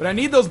 But I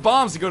need those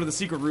bombs to go to the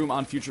secret room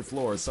on future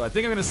floors. So I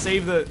think I'm going to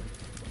save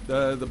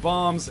the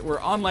bombs. We're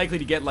unlikely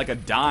to get like a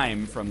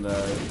dime from the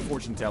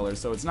fortune teller,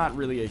 so it's not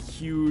really a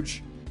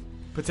huge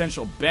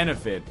potential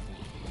benefit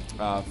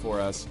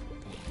for us.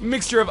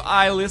 Mixture of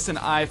eyeless and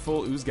eye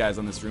full ooze guys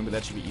on this room, but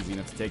that should be easy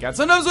enough to take out.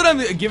 Sometimes when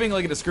I'm giving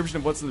like a description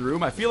of what's in the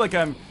room, I feel like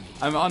I'm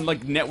on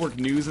like network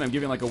news and I'm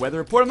giving like a weather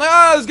report. I'm like,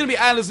 oh, there's gonna be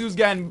eyeless ooze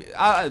guy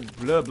and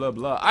blah blah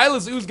blah.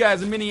 Eyeless ooze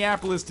guys in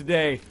Minneapolis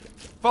today,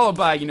 followed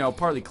by, you know,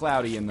 partly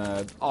cloudy in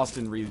the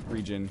Austin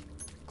region.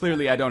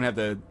 Clearly, I don't have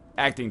the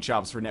acting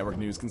chops for network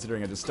news,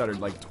 considering I just stuttered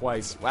like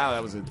twice. Wow,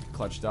 that was a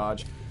clutch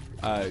dodge.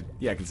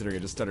 Yeah, considering I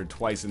just stuttered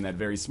twice in that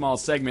very small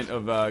segment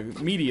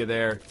of media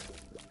there.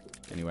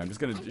 Anyway, I'm just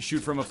gonna shoot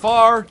from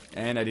afar,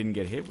 and I didn't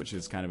get hit, which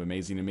is kind of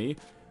amazing to me.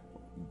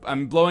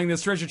 I'm blowing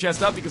this treasure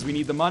chest up because we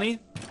need the money,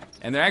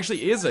 and there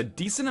actually is a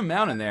decent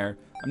amount in there.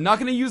 I'm not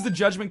gonna use the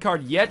judgment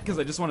card yet, because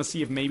I just want to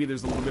see if maybe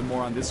there's a little bit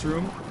more on this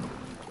room.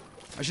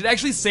 I should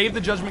actually save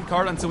the judgment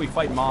card until we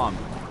fight Mom,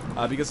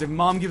 because if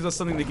Mom gives us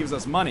something that gives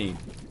us money,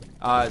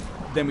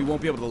 then we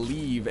won't be able to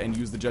leave and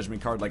use the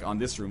judgment card like on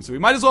this room. So we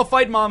might as well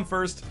fight Mom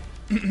first.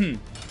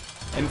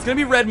 And it's gonna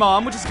be Red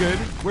Mom, which is good.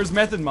 Where's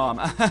Method Mom?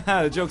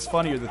 The joke's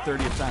funnier the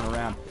 30th time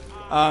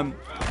around.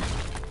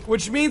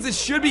 Which means it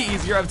should be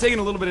easier. I've taken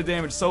a little bit of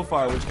damage so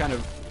far, which kind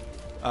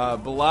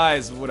of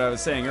belies what I was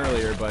saying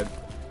earlier, but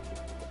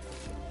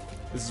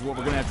this is what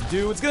we're gonna have to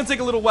do. It's gonna take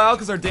a little while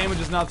because our damage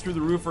is not through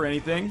the roof or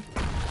anything.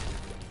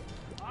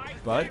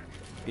 But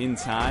in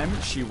time,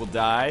 she will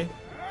die.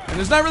 And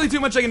there's not really too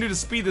much I can do to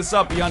speed this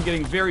up beyond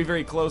getting very,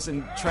 very close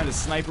and trying to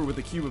snipe her with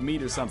a cube of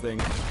meat or something.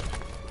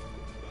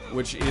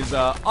 Which is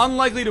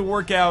unlikely to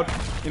work out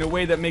in a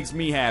way that makes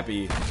me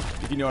happy,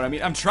 if you know what I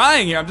mean. I'm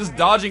trying here. I'm just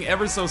dodging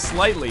ever so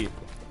slightly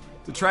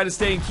to try to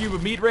stay in cube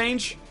of meat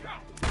range.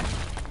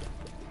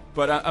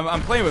 But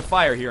I'm playing with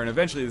fire here, and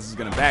eventually this is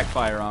going to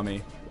backfire on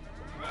me.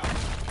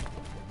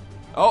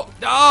 Oh,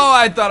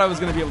 I thought I was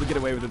going to be able to get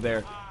away with it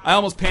there. I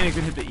almost panicked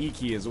and hit the E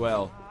key as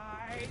well.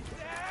 Okay,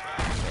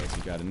 so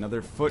we got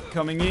another foot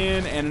coming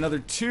in, and another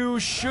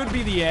 2 should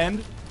be the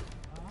end.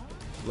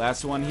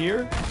 Last one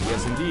here.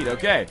 Yes, indeed.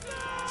 Okay.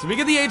 So we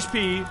get the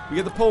HP, we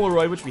get the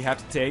Polaroid, which we have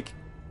to take.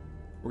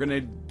 We're gonna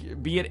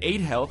be at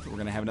 8 health. We're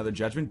gonna have another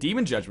judgment.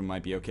 Demon judgment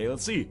might be okay.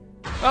 Let's see.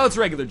 Oh, it's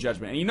regular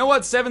judgment. And you know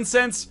what? 7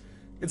 cents.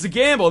 It's a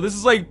gamble. This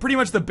is like pretty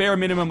much the bare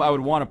minimum I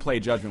would want to play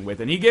judgment with.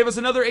 And he gave us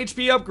another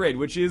HP upgrade,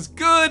 which is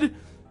good,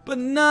 but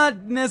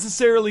not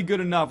necessarily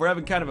good enough. We're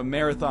having kind of a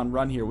marathon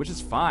run here, which is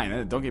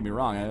fine. Don't get me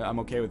wrong. I'm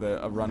okay with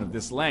a run of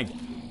this length.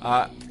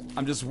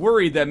 I'm just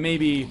worried that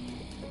maybe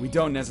we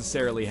don't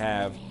necessarily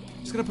have...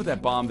 Just gonna put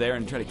that bomb there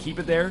and try to keep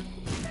it there.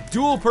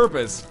 Dual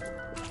purpose.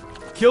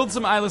 Killed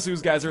some eyeless ooze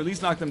guys, or at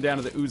least knocked them down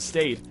to the ooze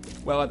state,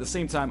 while at the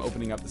same time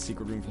opening up the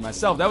secret room for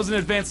myself. That was an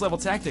advanced level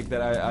tactic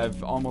that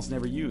I've almost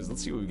never used.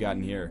 Let's see what we've got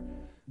in here.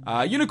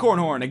 Unicorn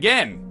horn,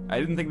 again. I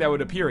didn't think that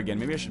would appear again.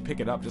 Maybe I should pick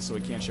it up just so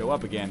it can't show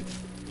up again.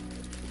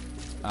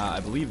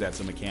 I believe that's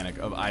a mechanic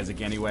of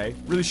Isaac anyway.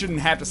 Really shouldn't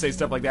have to say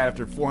stuff like that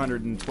after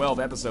 412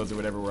 episodes or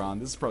whatever we're on.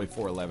 This is probably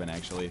 411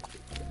 actually.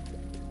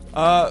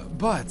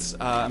 But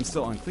I'm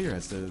still unclear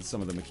as to some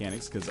of the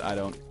mechanics because I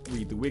don't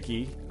read the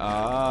wiki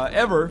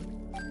ever.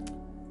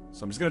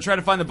 So I'm just gonna try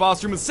to find the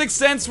boss room with 6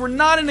 cents. We're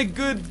not in a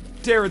good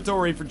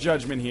territory for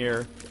judgment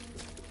here.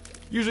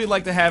 Usually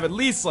like to have at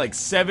least like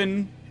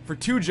 7 for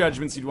 2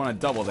 judgments. You'd want to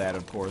double that,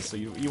 of course. So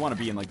you want to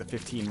be in like the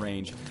 15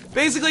 range.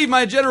 Basically,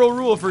 my general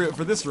rule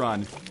for this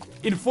run,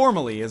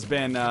 informally, has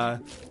been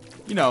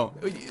you know,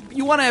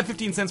 you want to have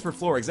 15 cents per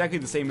floor, exactly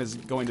the same as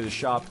going to the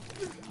shop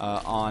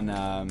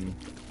on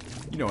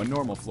you know, a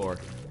normal floor.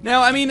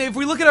 Now, I mean, if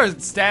we look at our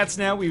stats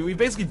now, we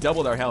basically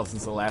doubled our health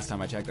since the last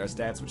time I checked our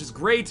stats, which is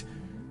great.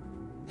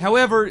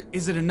 However,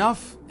 is it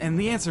enough? And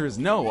the answer is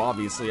no,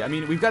 obviously. I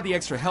mean, we've got the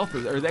extra health,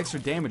 or the extra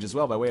damage as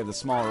well by way of the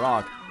small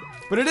rock.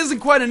 But it isn't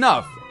quite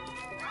enough.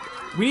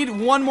 We need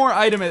one more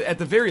item at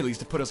the very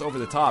least to put us over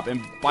the top.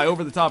 And by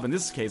over the top in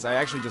this case, I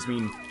actually just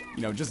mean,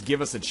 you know, just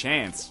give us a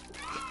chance.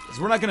 Because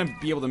we're not going to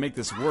be able to make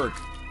this work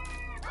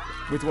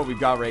with what we've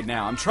got right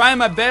now. I'm trying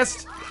my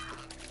best.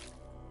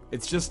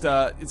 It's just,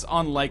 it's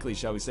unlikely,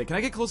 shall we say. Can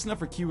I get close enough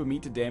for Cube of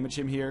Meat to damage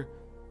him here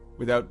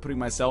without putting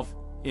myself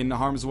in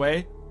harm's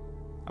way?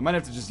 I might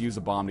have to just use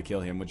a bomb to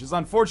kill him, which is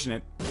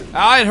unfortunate.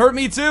 Ah, it hurt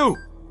me too!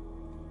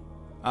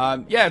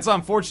 Yeah, it's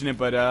unfortunate,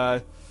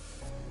 but,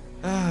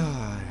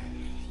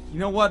 you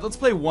know what? Let's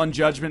play one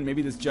Judgment.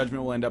 Maybe this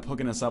Judgment will end up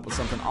hooking us up with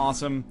something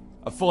awesome.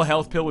 A full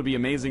health pill would be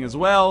amazing as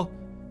well.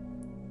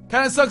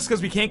 Kinda sucks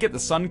because we can't get the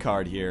Sun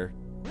card here.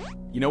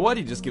 You know what?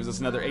 He just gives us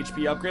another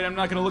HP upgrade. I'm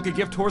not gonna look a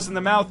gift horse in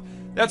the mouth.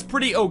 That's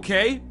pretty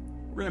okay.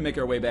 We're gonna make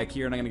our way back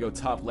here, and I'm gonna go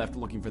top left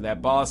looking for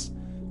that boss.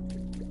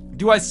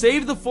 Do I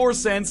save the 4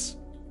 cents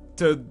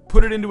to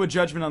put it into a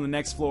Judgment on the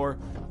next floor,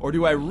 or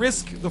do I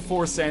risk the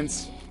 4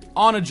 cents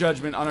on a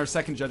Judgment, on our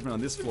second Judgment on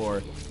this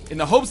floor, in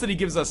the hopes that he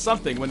gives us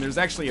something when there's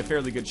actually a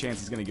fairly good chance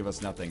he's gonna give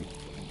us nothing?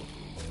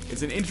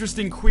 It's an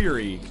interesting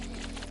query.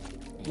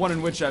 One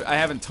in which I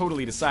haven't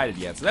totally decided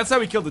yet. So that's how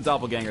we killed the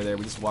doppelganger there.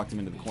 We just walked him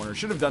into the corner.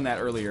 Should have done that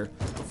earlier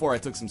before I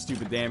took some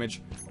stupid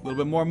damage. A little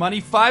bit more money.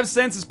 5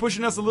 cents is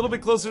pushing us a little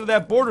bit closer to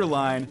that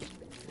borderline,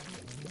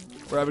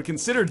 where I would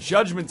consider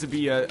Judgment to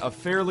be a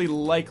fairly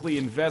likely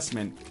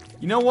investment.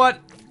 You know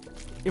what?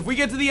 If we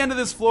get to the end of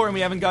this floor and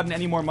we haven't gotten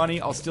any more money,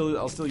 I'll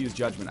still use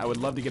Judgment. I would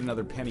love to get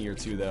another penny or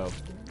two though,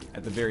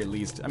 at the very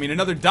least. I mean,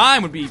 another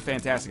dime would be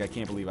fantastic. I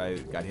can't believe I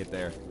got hit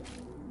there.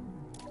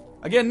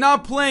 Again,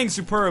 not playing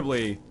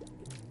superbly.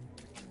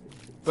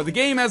 But the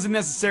game hasn't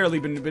necessarily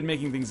been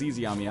making things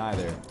easy on me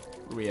either.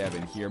 What do we have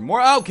in here?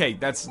 More. Okay,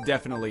 that's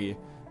definitely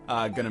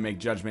gonna make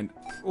Judgment.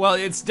 Well,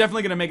 it's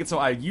definitely gonna make it so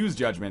I use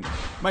Judgment.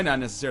 Might not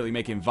necessarily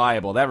make him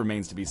viable. That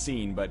remains to be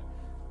seen. But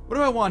what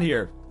do I want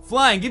here?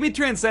 Flying. Give me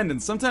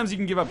Transcendence. Sometimes you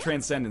can give up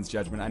Transcendence,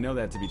 Judgment. I know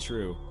that to be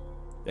true.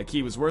 That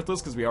key was worthless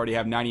because we already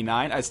have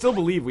 99. I still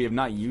believe we have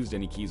not used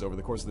any keys over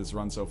the course of this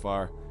run so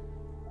far.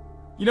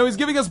 You know, he's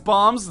giving us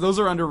bombs. Those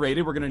are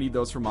underrated. We're going to need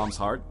those for Mom's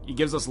Heart. He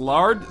gives us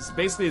lard. It's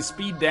basically a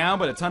speed down,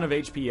 but a ton of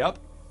HP up.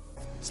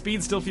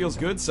 Speed still feels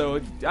good,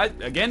 so,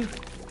 again,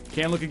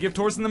 can't look a gift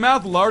horse in the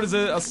mouth. Lard is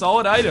a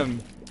solid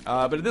item.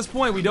 But at this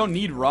point, we don't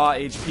need raw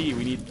HP.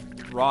 We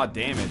need raw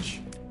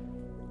damage.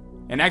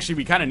 And actually,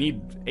 we kind of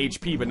need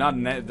HP, but not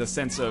in the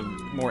sense of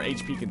more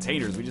HP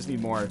containers. We just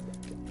need more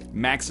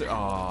max...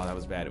 Oh, that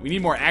was bad. We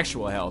need more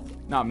actual health,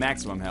 not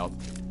maximum health.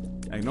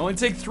 I can only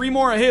take 3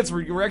 more hits.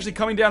 We're actually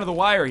coming down to the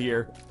wire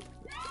here.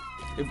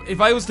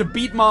 If I was to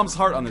beat Mom's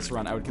Heart on this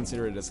run, I would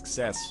consider it a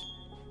success.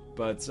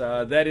 But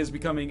that is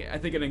becoming, I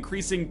think, an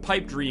increasing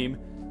pipe dream.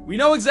 We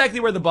know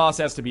exactly where the boss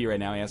has to be right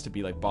now. He has to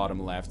be, like,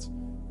 bottom left.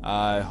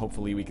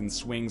 Hopefully we can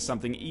swing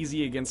something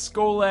easy against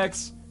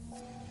Skolex.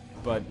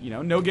 But, you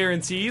know, no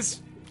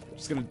guarantees.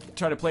 Just gonna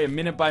try to play it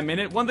minute by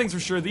minute. One thing's for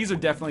sure, these are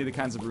definitely the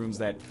kinds of rooms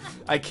that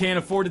I can't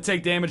afford to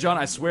take damage on.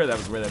 I swear that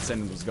was where that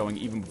sentence was going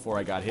even before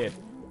I got hit.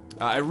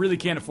 I really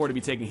can't afford to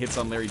be taking hits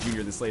on Larry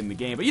Jr. this late in the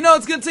game. But you know,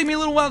 it's going to take me a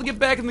little while to get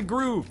back in the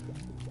groove.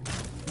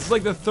 This is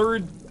like the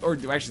 3rd, or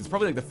actually it's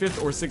probably like the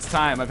 5th or 6th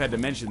time I've had to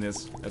mention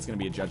this. That's going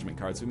to be a Judgment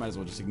card, so we might as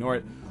well just ignore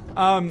it.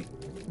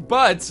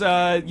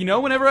 You know,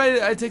 whenever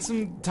I take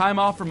some time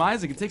off from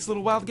Isaac, it takes a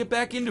little while to get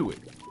back into it.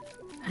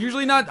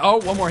 Usually not... Oh,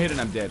 one more hit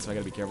and I'm dead, so I got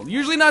to be careful.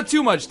 Usually not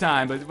too much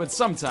time, but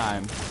some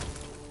time.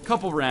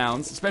 Couple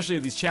rounds, especially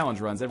these challenge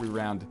runs, every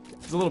round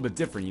is a little bit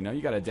different, you know?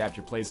 You gotta adapt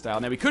your playstyle.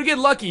 Now, we could get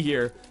lucky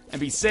here and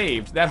be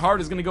saved. That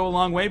heart is gonna go a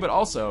long way, but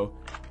also...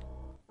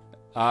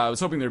 I was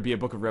hoping there'd be a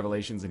Book of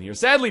Revelations in here.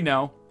 Sadly,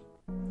 no.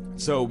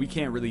 So, we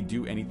can't really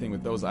do anything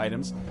with those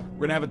items.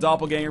 We're gonna have a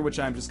doppelganger, which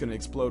I'm just gonna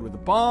explode with a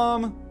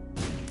bomb.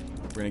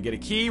 We're gonna get a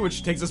key,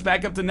 which takes us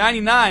back up to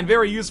 99.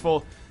 Very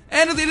useful.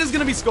 And it is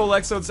gonna be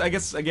Skolex, so it's, I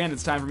guess, again,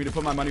 it's time for me to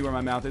put my money where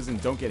my mouth is and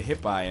don't get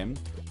hit by him.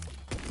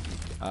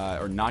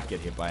 Or not get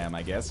hit by him,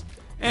 I guess.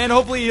 And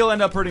hopefully he'll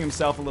end up hurting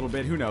himself a little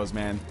bit. Who knows,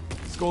 man.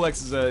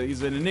 Skolex is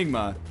he's an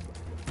enigma.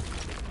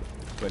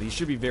 But he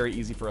should be very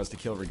easy for us to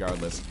kill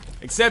regardless.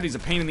 Except he's a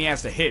pain in the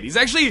ass to hit. He's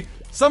actually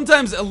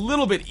sometimes a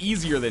little bit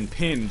easier than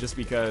Pin, just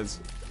because,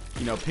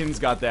 you know, Pin's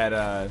got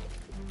that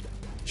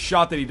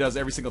shot that he does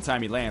every single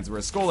time he lands,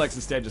 whereas Skolex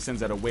instead just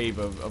sends out a wave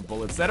of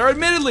bullets that are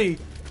admittedly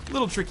a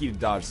little tricky to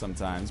dodge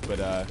sometimes,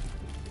 but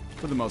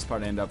for the most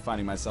part, I end up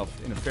finding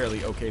myself in a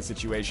fairly okay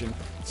situation.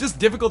 It's just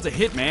difficult to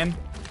hit, man.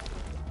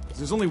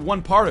 There's only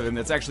one part of him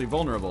that's actually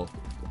vulnerable.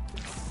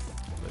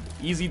 But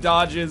easy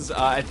dodges.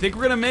 I think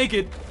we're gonna make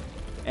it.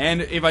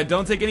 And if I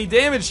don't take any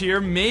damage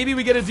here, maybe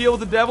we get a deal with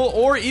the devil,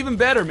 or even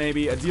better,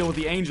 maybe, a deal with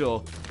the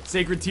angel.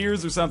 Sacred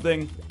Tears or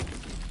something.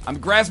 I'm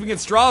grasping at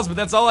straws, but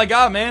that's all I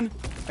got, man.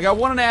 I got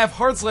 1.5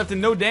 hearts left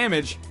and no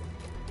damage.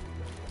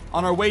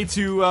 On our way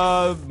to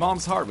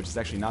Mom's Heart, which is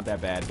actually not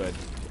that bad, but...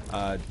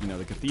 you know,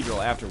 the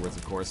cathedral afterwards,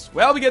 of course.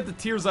 Well, we get the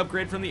Tears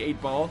upgrade from the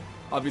 8-ball.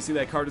 Obviously,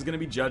 that card is going to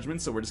be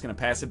Judgment, so we're just going to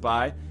pass it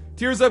by.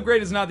 Tears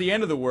upgrade is not the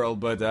end of the world,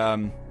 but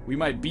we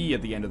might be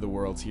at the end of the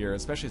world here,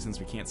 especially since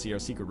we can't see our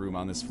secret room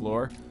on this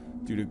floor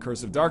due to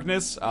Curse of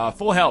Darkness.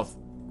 Full health.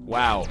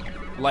 Wow.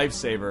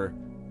 Lifesaver.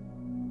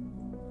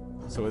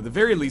 So at the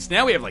very least,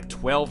 now we have like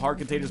 12 heart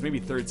containers, maybe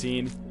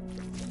 13.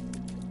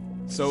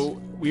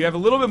 So we have a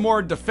little bit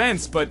more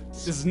defense, but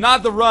this is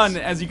not the run,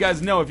 as you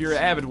guys know if you're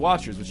avid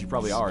watchers, which you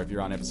probably are if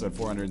you're on episode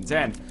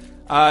 410.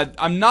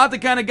 I'm not the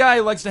kind of guy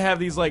who likes to have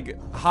these, like,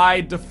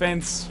 high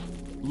defense,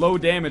 low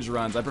damage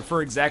runs. I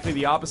prefer exactly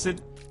the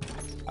opposite.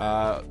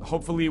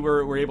 Hopefully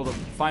we're able to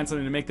find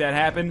something to make that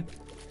happen.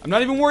 I'm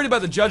not even worried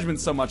about the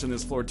judgments so much on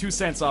this floor. 2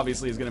 cents,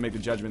 obviously, is going to make the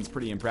judgments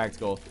pretty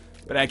impractical.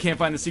 But I can't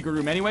find the secret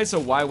room anyway, so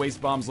why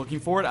waste bombs looking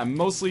for it? I'm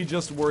mostly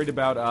just worried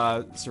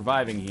about,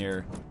 surviving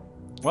here.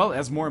 Well,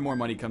 as more and more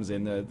money comes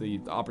in,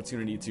 the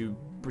opportunity to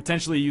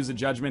potentially use a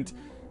judgment,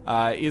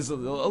 is a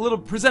little,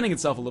 presenting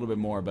itself a little bit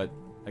more, but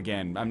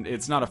again,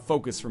 it's not a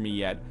focus for me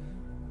yet.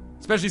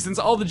 Especially since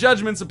all the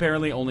judgments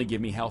apparently only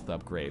give me health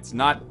upgrades.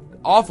 Not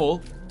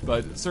awful,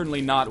 but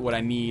certainly not what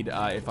I need,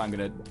 if I'm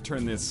gonna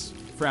turn this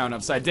frown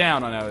upside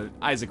down on a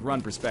Isaac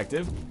run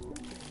perspective.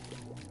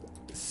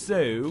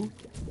 So,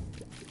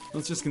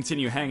 let's just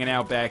continue hanging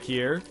out back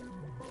here.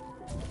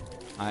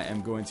 I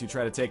am going to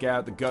try to take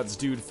out the Guts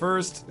dude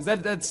first.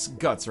 That's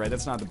Guts, right?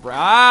 That's not the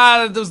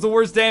that was the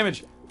worst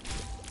damage.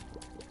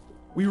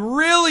 We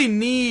really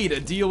need a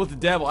deal with the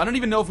devil. I don't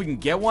even know if we can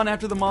get one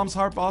after the Mom's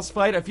Heart boss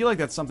fight. I feel like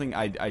that's something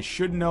I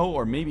should know,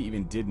 or maybe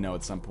even did know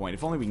at some point.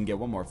 If only we can get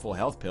one more full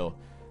health pill.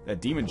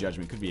 That demon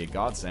judgment could be a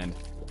godsend.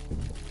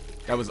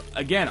 That was,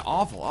 again,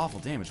 awful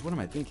damage. What am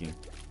I thinking?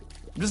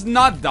 I'm just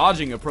not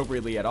dodging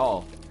appropriately at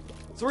all.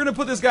 So we're gonna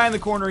put this guy in the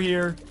corner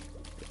here,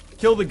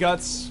 kill the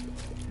Guts,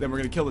 then we're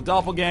gonna kill the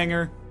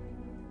doppelganger.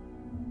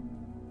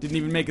 Didn't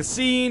even make a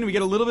scene. We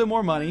get a little bit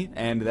more money,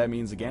 and that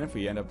means, again, if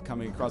we end up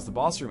coming across the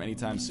boss room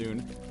anytime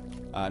soon,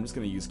 I'm just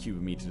gonna use Cube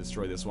of Meat to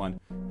destroy this one.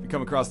 If we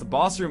come across the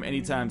boss room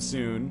anytime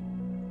soon,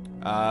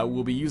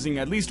 we'll be using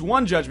at least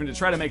one judgment to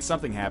try to make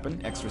something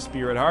happen. Extra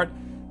Spirit Heart.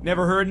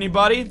 Never hurt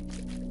anybody,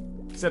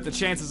 except the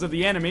chances of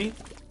the enemy.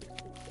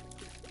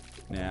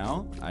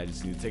 Now, I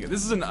just need to take it.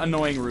 This is an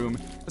annoying room.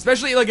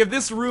 Especially, like, if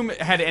this room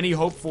had any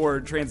hope for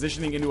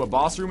transitioning into a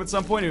boss room at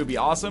some point, it would be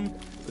awesome.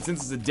 But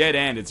since it's a dead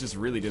end, it's just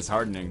really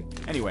disheartening.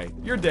 Anyway,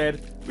 you're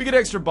dead. We get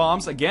extra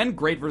bombs. Again,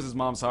 great versus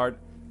Mom's Heart.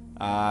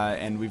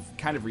 And we've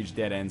kind of reached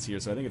dead ends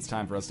here, so I think it's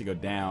time for us to go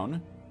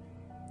down,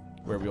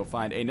 where we'll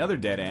find another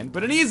dead end,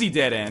 but an easy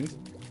dead end.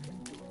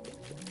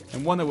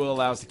 And one that will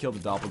allow us to kill the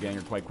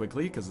doppelganger quite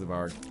quickly because of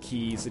our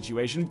key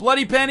situation.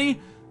 Bloody Penny!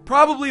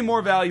 Probably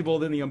more valuable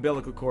than the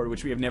umbilical cord,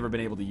 which we have never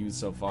been able to use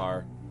so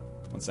far.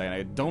 One second,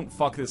 I don't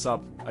fuck this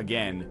up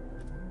again.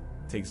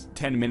 It takes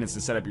 10 minutes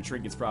to set up your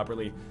trinkets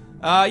properly.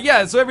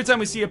 Yeah, so every time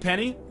we see a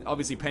penny,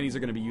 obviously pennies are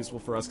going to be useful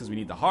for us because we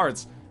need the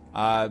hearts.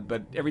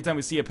 But every time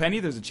we see a penny,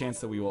 there's a chance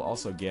that we will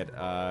also get,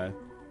 oh,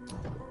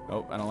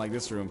 I don't like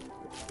this room.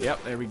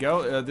 Yep, there we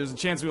go. There's a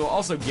chance we will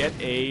also get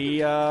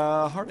a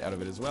heart out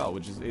of it as well,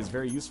 which is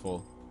very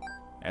useful.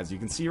 As you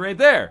can see right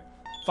there.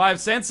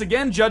 5 cents.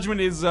 Again, judgment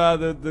is,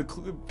 the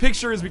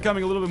picture is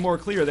becoming a little bit more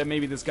clear that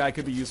maybe this guy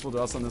could be useful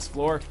to us on this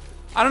floor.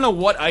 I don't know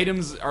what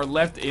items are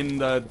left in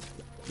the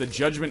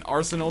judgment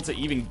arsenal to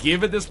even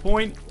give at this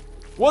point.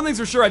 One thing's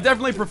for sure, I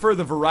definitely prefer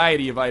the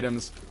variety of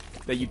items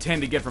that you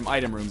tend to get from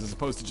item rooms as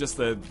opposed to just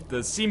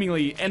the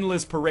seemingly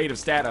endless parade of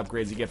stat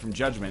upgrades you get from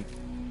judgment.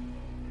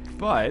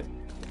 But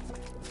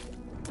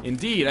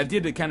indeed, I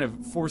did kind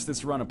of force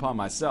this run upon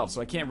myself, so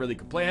I can't really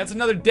complain. That's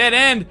another dead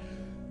end!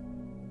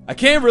 I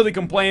can't really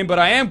complain, but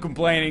I am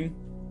complaining.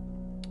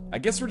 I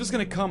guess we're just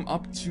gonna come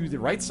up to the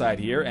right side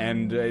here,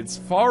 and it's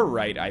far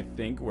right, I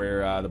think,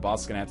 where the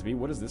boss is gonna have to be.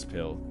 What is this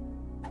pill?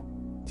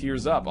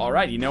 Tears up.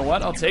 Alright, you know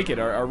what? I'll take it.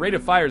 Our rate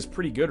of fire is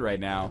pretty good right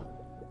now.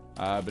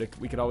 But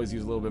we could always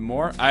use a little bit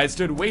more. I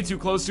stood way too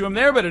close to him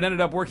there, but it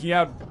ended up working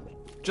out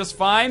just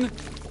fine,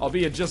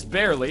 albeit just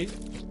barely.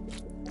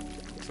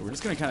 So we're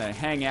just gonna kind of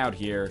hang out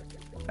here.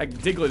 That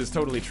Diglett is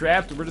totally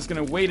trapped. We're just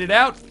gonna wait it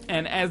out,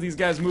 and as these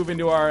guys move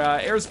into our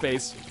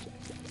airspace,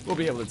 we'll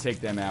be able to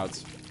take them out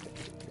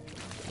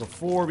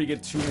before we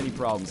get too many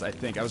problems, I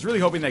think. I was really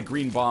hoping that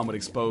green bomb would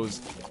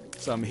expose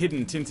some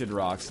hidden tinted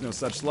rocks. No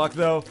such luck,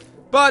 though.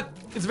 But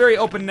it's very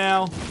open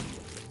now,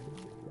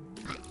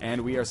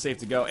 and we are safe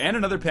to go. And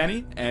another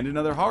penny, and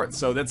another heart.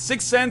 So that's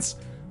 6 cents.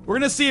 We're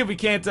gonna see if we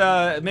can't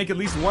make at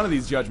least one of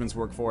these judgments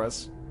work for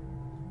us.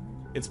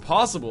 It's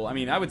possible. I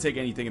mean, I would take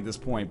anything at this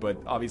point,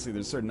 but obviously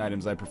there's certain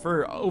items I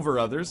prefer over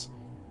others.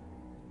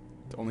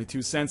 Only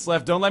 2 cents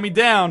left. Don't let me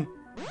down.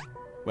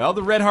 Well,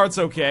 the red heart's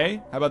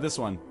okay. How about this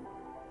one?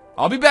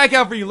 I'll be back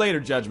out for you later,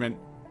 Judgment.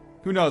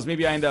 Who knows?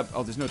 Maybe I end up...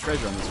 Oh, there's no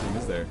treasure on this room,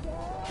 is there?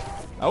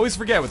 I always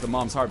forget with the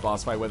Mom's Heart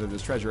boss fight whether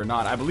there's treasure or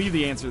not. I believe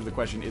the answer to the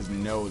question is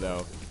no,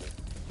 though.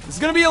 This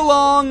is gonna be a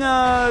long,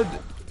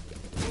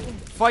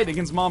 fight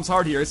against Mom's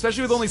Heart here,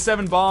 especially with only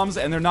 7 bombs,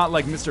 and they're not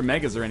like Mr.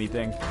 Megas or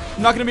anything.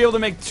 I'm not gonna be able to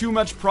make too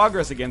much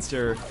progress against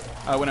her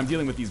when I'm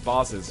dealing with these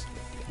bosses.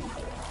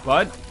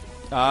 But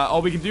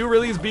all we can do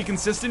really is be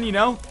consistent, you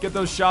know, get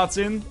those shots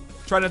in,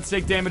 try not to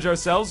take damage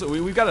ourselves.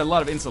 We've got a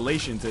lot of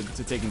insulation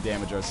to taking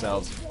damage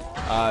ourselves.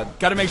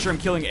 Gotta make sure I'm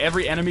killing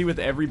every enemy with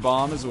every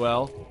bomb as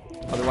well.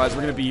 Otherwise,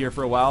 we're gonna be here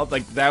for a while.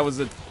 Like, that was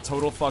a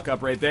total fuck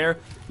up right there.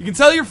 You can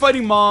tell you're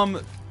fighting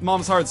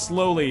Mom's Heart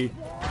slowly.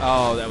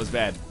 Oh, that was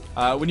bad.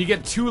 When you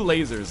get 2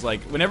 lasers,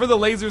 like, whenever the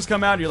lasers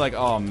come out, you're like,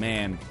 oh,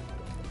 man.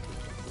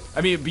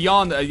 I mean,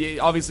 beyond,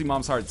 obviously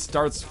Mom's Heart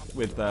starts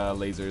with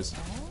lasers.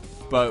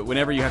 but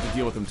whenever you have to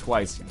deal with them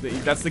twice,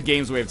 that's the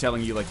game's way of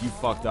telling you, like, you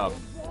fucked up.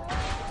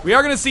 We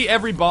are going to see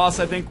every boss,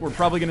 I think. We're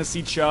probably going to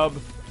see Chubb.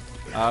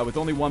 With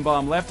only one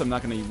bomb left, I'm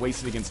not going to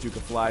waste it against Duke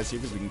of Flies here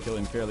because we can kill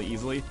him fairly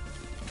easily.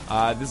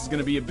 This is going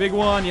to be a big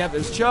one. Yep,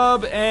 there's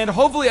Chubb, and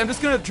hopefully I'm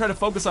just going to try to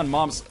focus on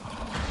Mom's...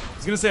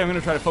 I was going to say I'm going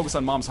to try to focus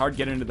on Mom's heart,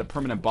 get into the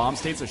permanent bomb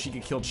state so she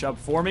can kill Chubb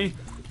for me.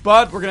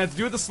 But we're going to have to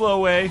do it the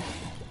slow way.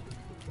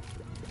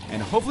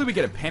 And hopefully we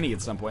get a penny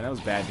at some point. That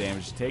was bad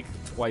damage to take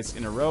twice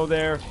in a row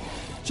there.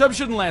 Chubb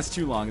shouldn't last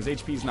too long. His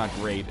HP is not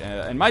great.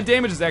 And my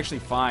damage is actually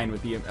fine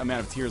with the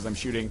amount of tears I'm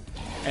shooting.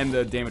 And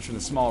the damage from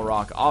the small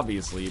rock,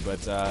 obviously.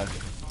 But, I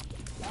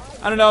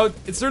don't know.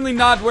 It's certainly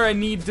not where I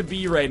need to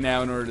be right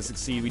now in order to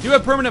succeed. We do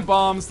have permanent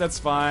bombs. That's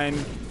fine.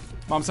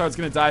 Mom's heart's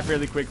going to die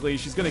fairly quickly.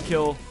 She's going to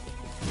kill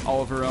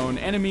all of her own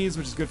enemies,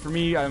 which is good for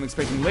me. I'm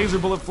expecting laser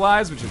bullet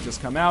flies, which have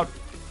just come out.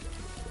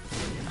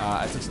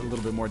 I took a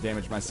little bit more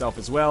damage myself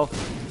as well.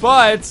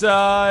 But,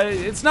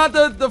 it's not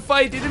the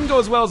fight. It didn't go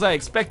as well as I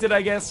expected,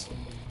 I guess.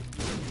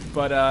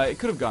 But, it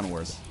could have gone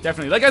worse.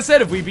 Definitely. Like I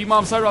said, if we beat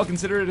Mom's heart, I'll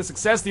consider it a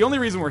success. The only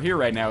reason we're here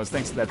right now is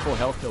thanks to that full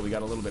health pill we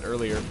got a little bit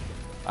earlier.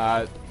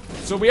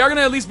 So we are going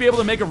to at least be able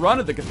to make a run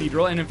at the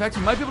cathedral. And, in fact,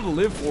 we might be able to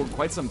live for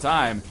quite some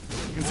time,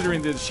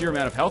 considering the sheer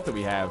amount of health that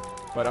we have.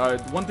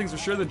 But, one thing's for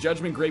sure, the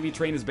Judgment Gravy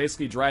train is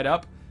basically dried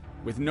up.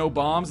 With no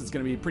bombs, it's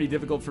going to be pretty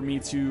difficult for me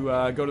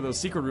to go to those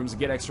secret rooms and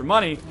get extra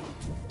money.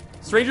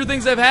 Stranger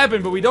things have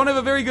happened, but we don't have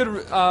a very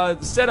good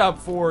setup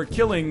for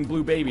killing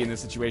Blue Baby in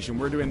this situation.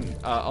 We're doing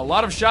a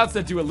lot of shots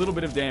that do a little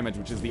bit of damage,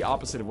 which is the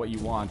opposite of what you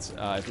want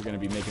if you're going to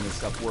be making this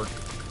stuff work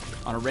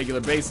on a regular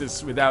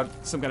basis without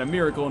some kind of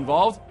miracle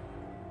involved.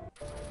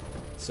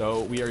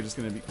 So we are just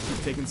going to be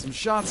taking some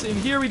shots in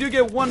here. We do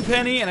get 1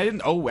 penny, and I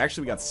didn't... Oh,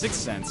 actually we got 6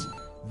 cents.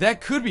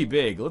 That could be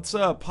big. Let's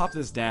pop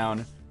this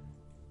down.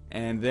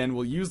 And then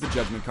we'll use the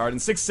Judgment card.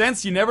 And 6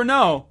 cents, you never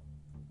know.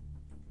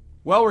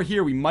 While we're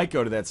here, we might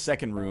go to that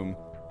second room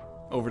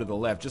over to the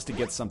left just to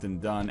get something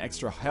done.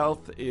 Extra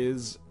health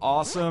is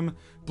awesome.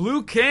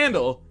 Blue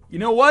candle. You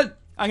know what?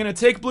 I'm going to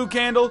take blue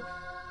candle.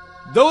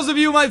 Those of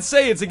you might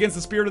say it's against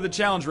the spirit of the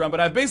challenge run,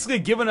 but I've basically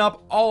given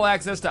up all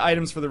access to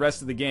items for the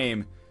rest of the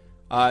game.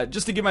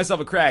 Just to give myself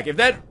a crack. If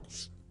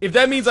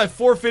that means I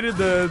forfeited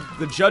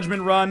the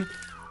Judgment run,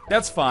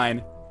 that's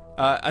fine.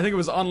 I think it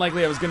was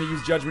unlikely I was going to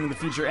use Judgment in the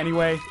future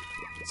anyway.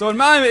 So in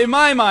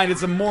my mind,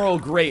 it's a moral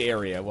gray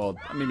area. Well,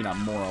 maybe not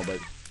moral, but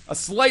a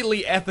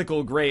slightly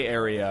ethical gray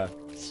area,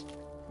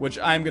 which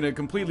I'm going to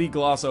completely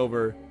gloss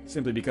over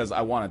simply because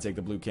I want to take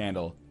the blue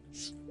candle.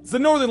 It's the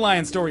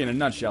Northernlion story in a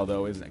nutshell,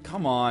 though, isn't it?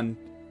 Come on,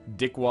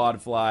 dickwad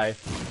fly.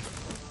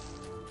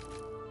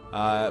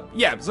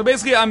 Yeah, so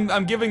basically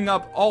I'm giving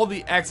up all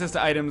the access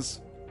to items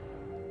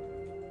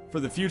for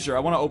the future. I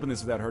want to open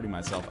this without hurting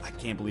myself. I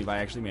can't believe I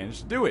actually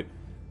managed to do it.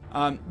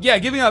 Yeah,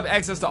 giving up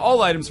access to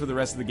all items for the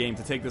rest of the game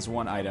to take this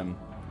one item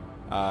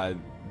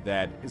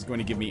that is going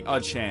to give me a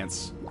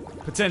chance,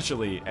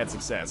 potentially, at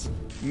success.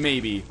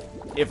 Maybe,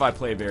 if I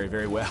play very,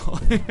 very well.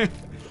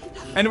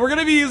 And we're going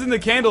to be using the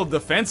candle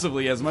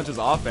defensively as much as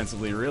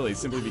offensively, really,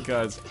 simply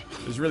because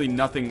there's really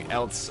nothing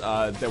else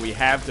that we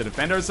have to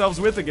defend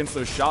ourselves with against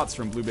those shots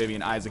from Blue Baby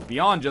and Isaac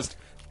beyond just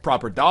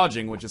proper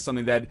dodging, which is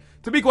something that,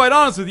 to be quite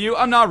honest with you,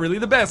 I'm not really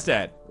the best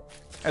at,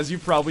 as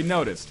you've probably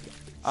noticed.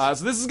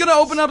 So this is going to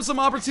open up some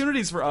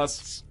opportunities for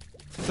us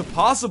to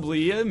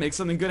possibly make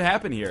something good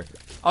happen here.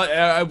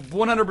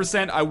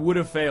 100% I would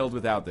have failed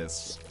without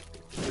this.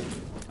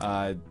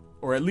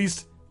 Or at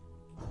least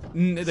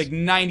like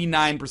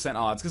 99%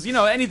 odds. Because, you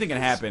know, anything can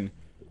happen.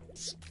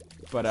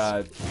 But,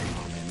 oh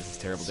man, this is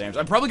terrible damage.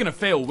 I'm probably going to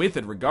fail with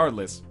it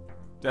regardless.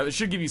 That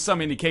should give you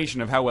some indication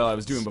of how well I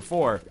was doing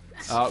before.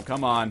 Oh,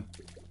 come on.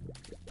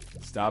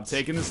 Stop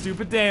taking the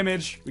stupid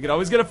damage. We could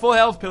always get a full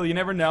health pill, you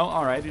never know.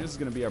 Alright, this is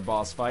going to be our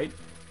boss fight.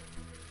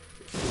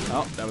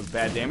 Oh, that was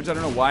bad damage. I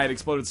don't know why it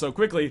exploded so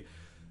quickly.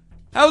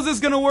 How's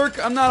this going to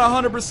work? I'm not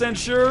 100%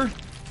 sure.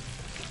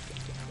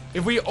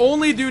 If we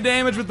only do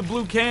damage with the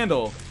blue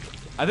candle,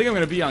 I think I'm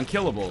going to be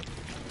unkillable.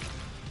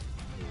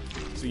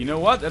 So you know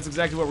what? That's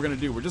exactly what we're going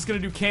to do. We're just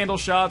going to do candle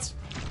shots.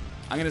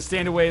 I'm going to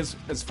stand away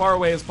as far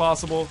away as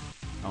possible.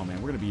 Oh man,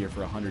 we're going to be here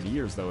for 100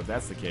 years though, if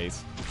that's the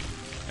case.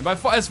 And by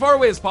as far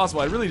away as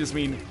possible, I really just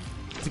mean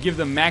to give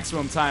them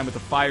maximum time with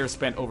the fire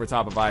spent over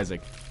top of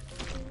Isaac.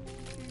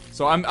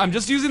 So I'm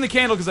just using the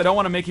candle because I don't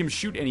want to make him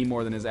shoot any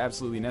more than is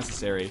absolutely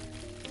necessary.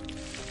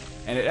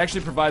 And it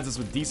actually provides us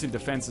with decent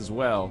defense as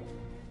well.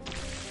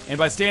 And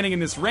by standing in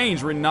this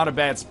range, we're in not a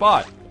bad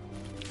spot.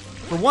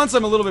 For once,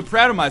 I'm a little bit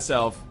proud of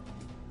myself,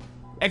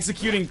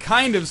 executing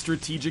kind of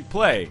strategic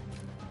play.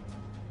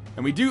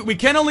 And we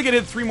can only get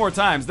hit 3 more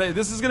times.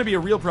 This is going to be a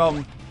real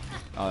problem.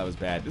 Oh, that was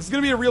bad. This is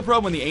going to be a real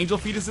problem when the angel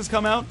fetuses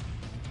come out.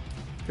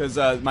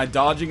 Because my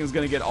dodging is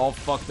going to get all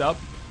fucked up.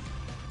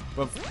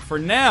 But for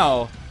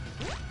now,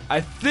 I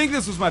think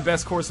this was my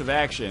best course of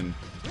action.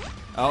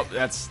 Oh,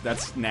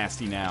 that's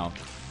nasty now.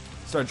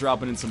 Start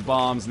dropping in some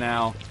bombs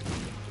now.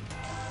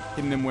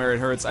 Hitting them where it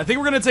hurts. I think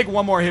we're going to take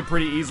one more hit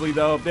pretty easily,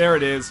 though. There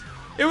it is.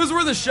 It was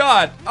worth a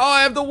shot. Oh,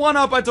 I have the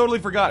 1-up. I totally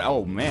forgot.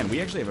 Oh, man, we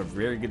actually have a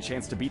very good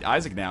chance to beat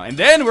Isaac now. And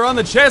then we're on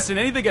the chest, and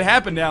anything could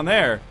happen down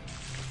there.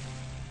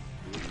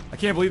 I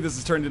can't believe this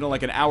has turned into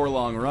like an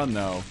hour-long run,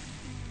 though.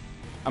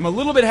 I'm a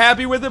little bit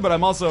happy with it, but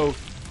I'm also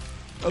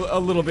a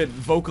little bit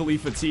vocally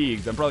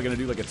fatigued. I'm probably going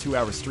to do like a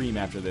 2-hour stream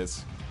after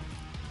this.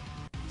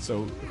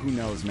 So, who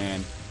knows,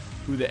 man?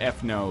 Who the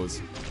F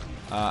knows?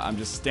 I'm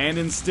just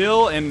standing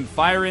still and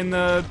firing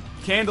the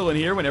candle in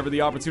here whenever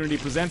the opportunity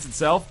presents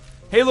itself.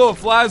 Halo of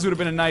Flies would have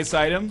been a nice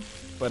item,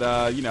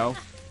 but, you know,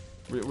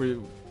 we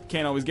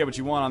can't always get what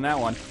you want on that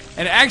one.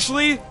 And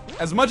actually,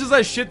 as much as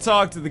I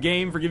shit-talked the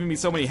game for giving me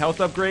so many health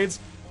upgrades,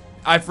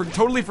 I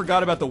totally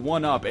forgot about the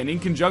 1-up, and in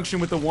conjunction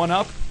with the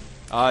 1-up,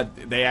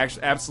 they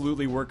actually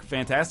absolutely work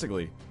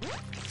fantastically.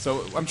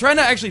 So, I'm trying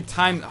to actually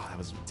time... Oh, that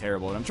was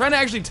terrible. I'm trying to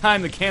actually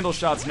time the candle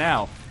shots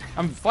now.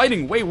 I'm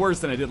fighting way worse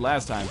than I did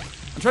last time.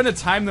 I'm trying to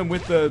time them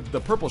with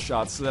the purple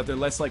shots so that they're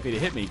less likely to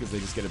hit me because they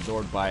just get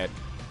absorbed by it.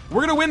 We're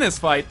gonna win this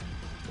fight.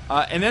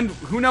 And then,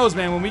 who knows,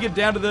 man, when we get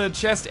down to the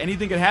chest,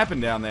 anything could happen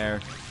down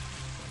there.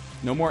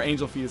 No more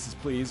angel fetuses,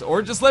 please.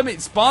 Or just let me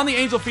spawn the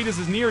angel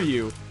fetuses near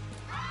you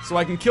so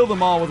I can kill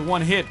them all with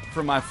one hit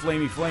from my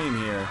flamey flame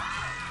here.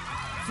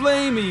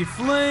 Flamey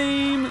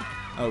flame!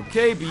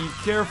 Okay, be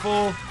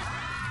careful.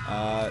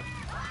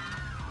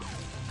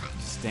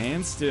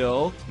 Stand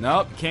still.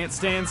 Nope, can't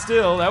stand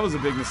still. That was a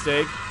big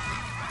mistake.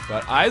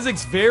 But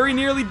Isaac's very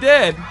nearly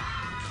dead.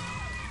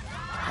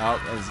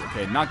 Oh, that was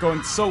okay. Not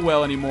going so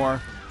well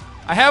anymore.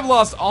 I have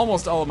lost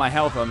almost all of my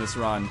health on this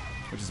run,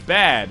 which is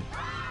bad.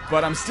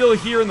 But I'm still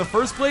here in the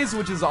first place,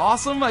 which is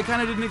awesome. I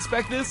kind of didn't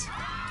expect this.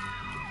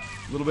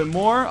 A little bit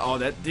more. Oh,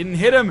 that didn't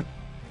hit him.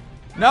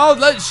 No,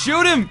 let's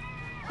shoot him.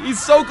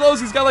 He's so close.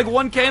 He's got like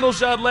one candle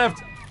shot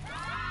left.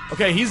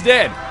 Okay, he's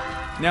dead.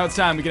 Now it's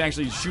time we can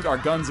actually shoot our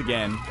guns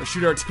again. Or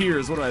shoot our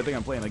tears. What do I think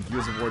I'm playing? Like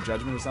Gears of War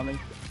Judgment or something?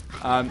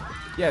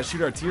 Yeah,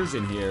 shoot our tears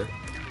in here.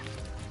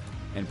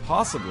 And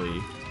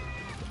possibly...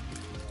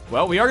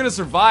 Well, we are going to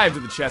survive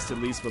to the chest at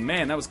least, but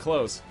man, that was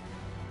close.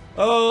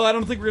 Oh, I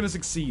don't think we're going to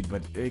succeed,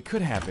 but it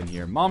could happen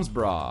here. Mom's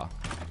bra.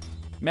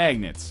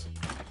 Magnets.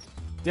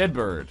 Dead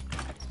bird.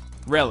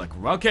 Relic.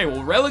 Okay,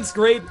 well, relic's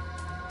great.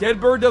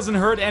 Dead bird doesn't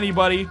hurt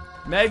anybody.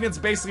 Magnet's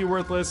basically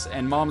worthless,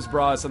 and Mom's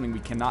bra is something we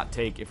cannot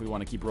take if we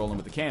want to keep rolling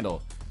with the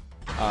candle.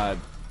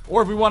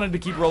 Or if we wanted to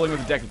keep rolling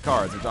with a deck of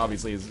cards, which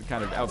obviously is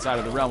kind of outside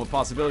of the realm of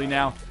possibility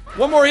now.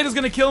 One more hit is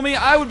going to kill me.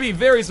 I would be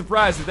very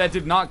surprised if that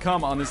did not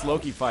come on this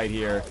Loki fight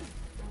here.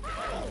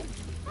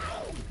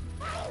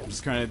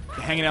 Just kind of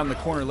hanging out in the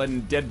corner,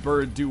 letting Dead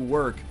Bird do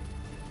work.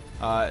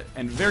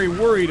 And very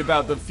worried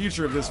about the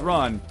future of this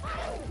run.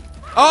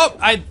 Oh,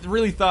 I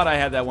really thought I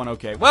had that one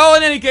okay. Well,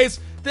 in any case,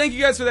 thank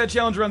you guys for that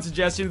challenge run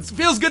suggestion. It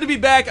feels good to be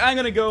back. I'm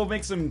going to go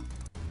make some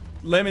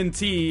lemon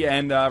tea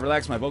and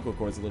relax my vocal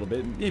cords a little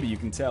bit. Maybe you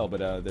can tell,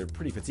 but they're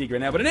pretty fatigued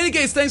right now. But in any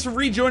case, thanks for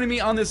rejoining me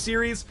on this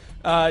series.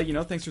 You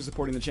know, thanks for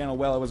supporting the channel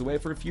while I was away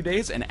for a few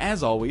days. And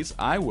as always,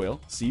 I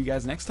will see you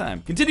guys next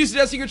time. Continue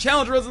suggesting your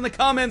challenge runs in the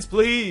comments,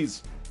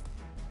 please.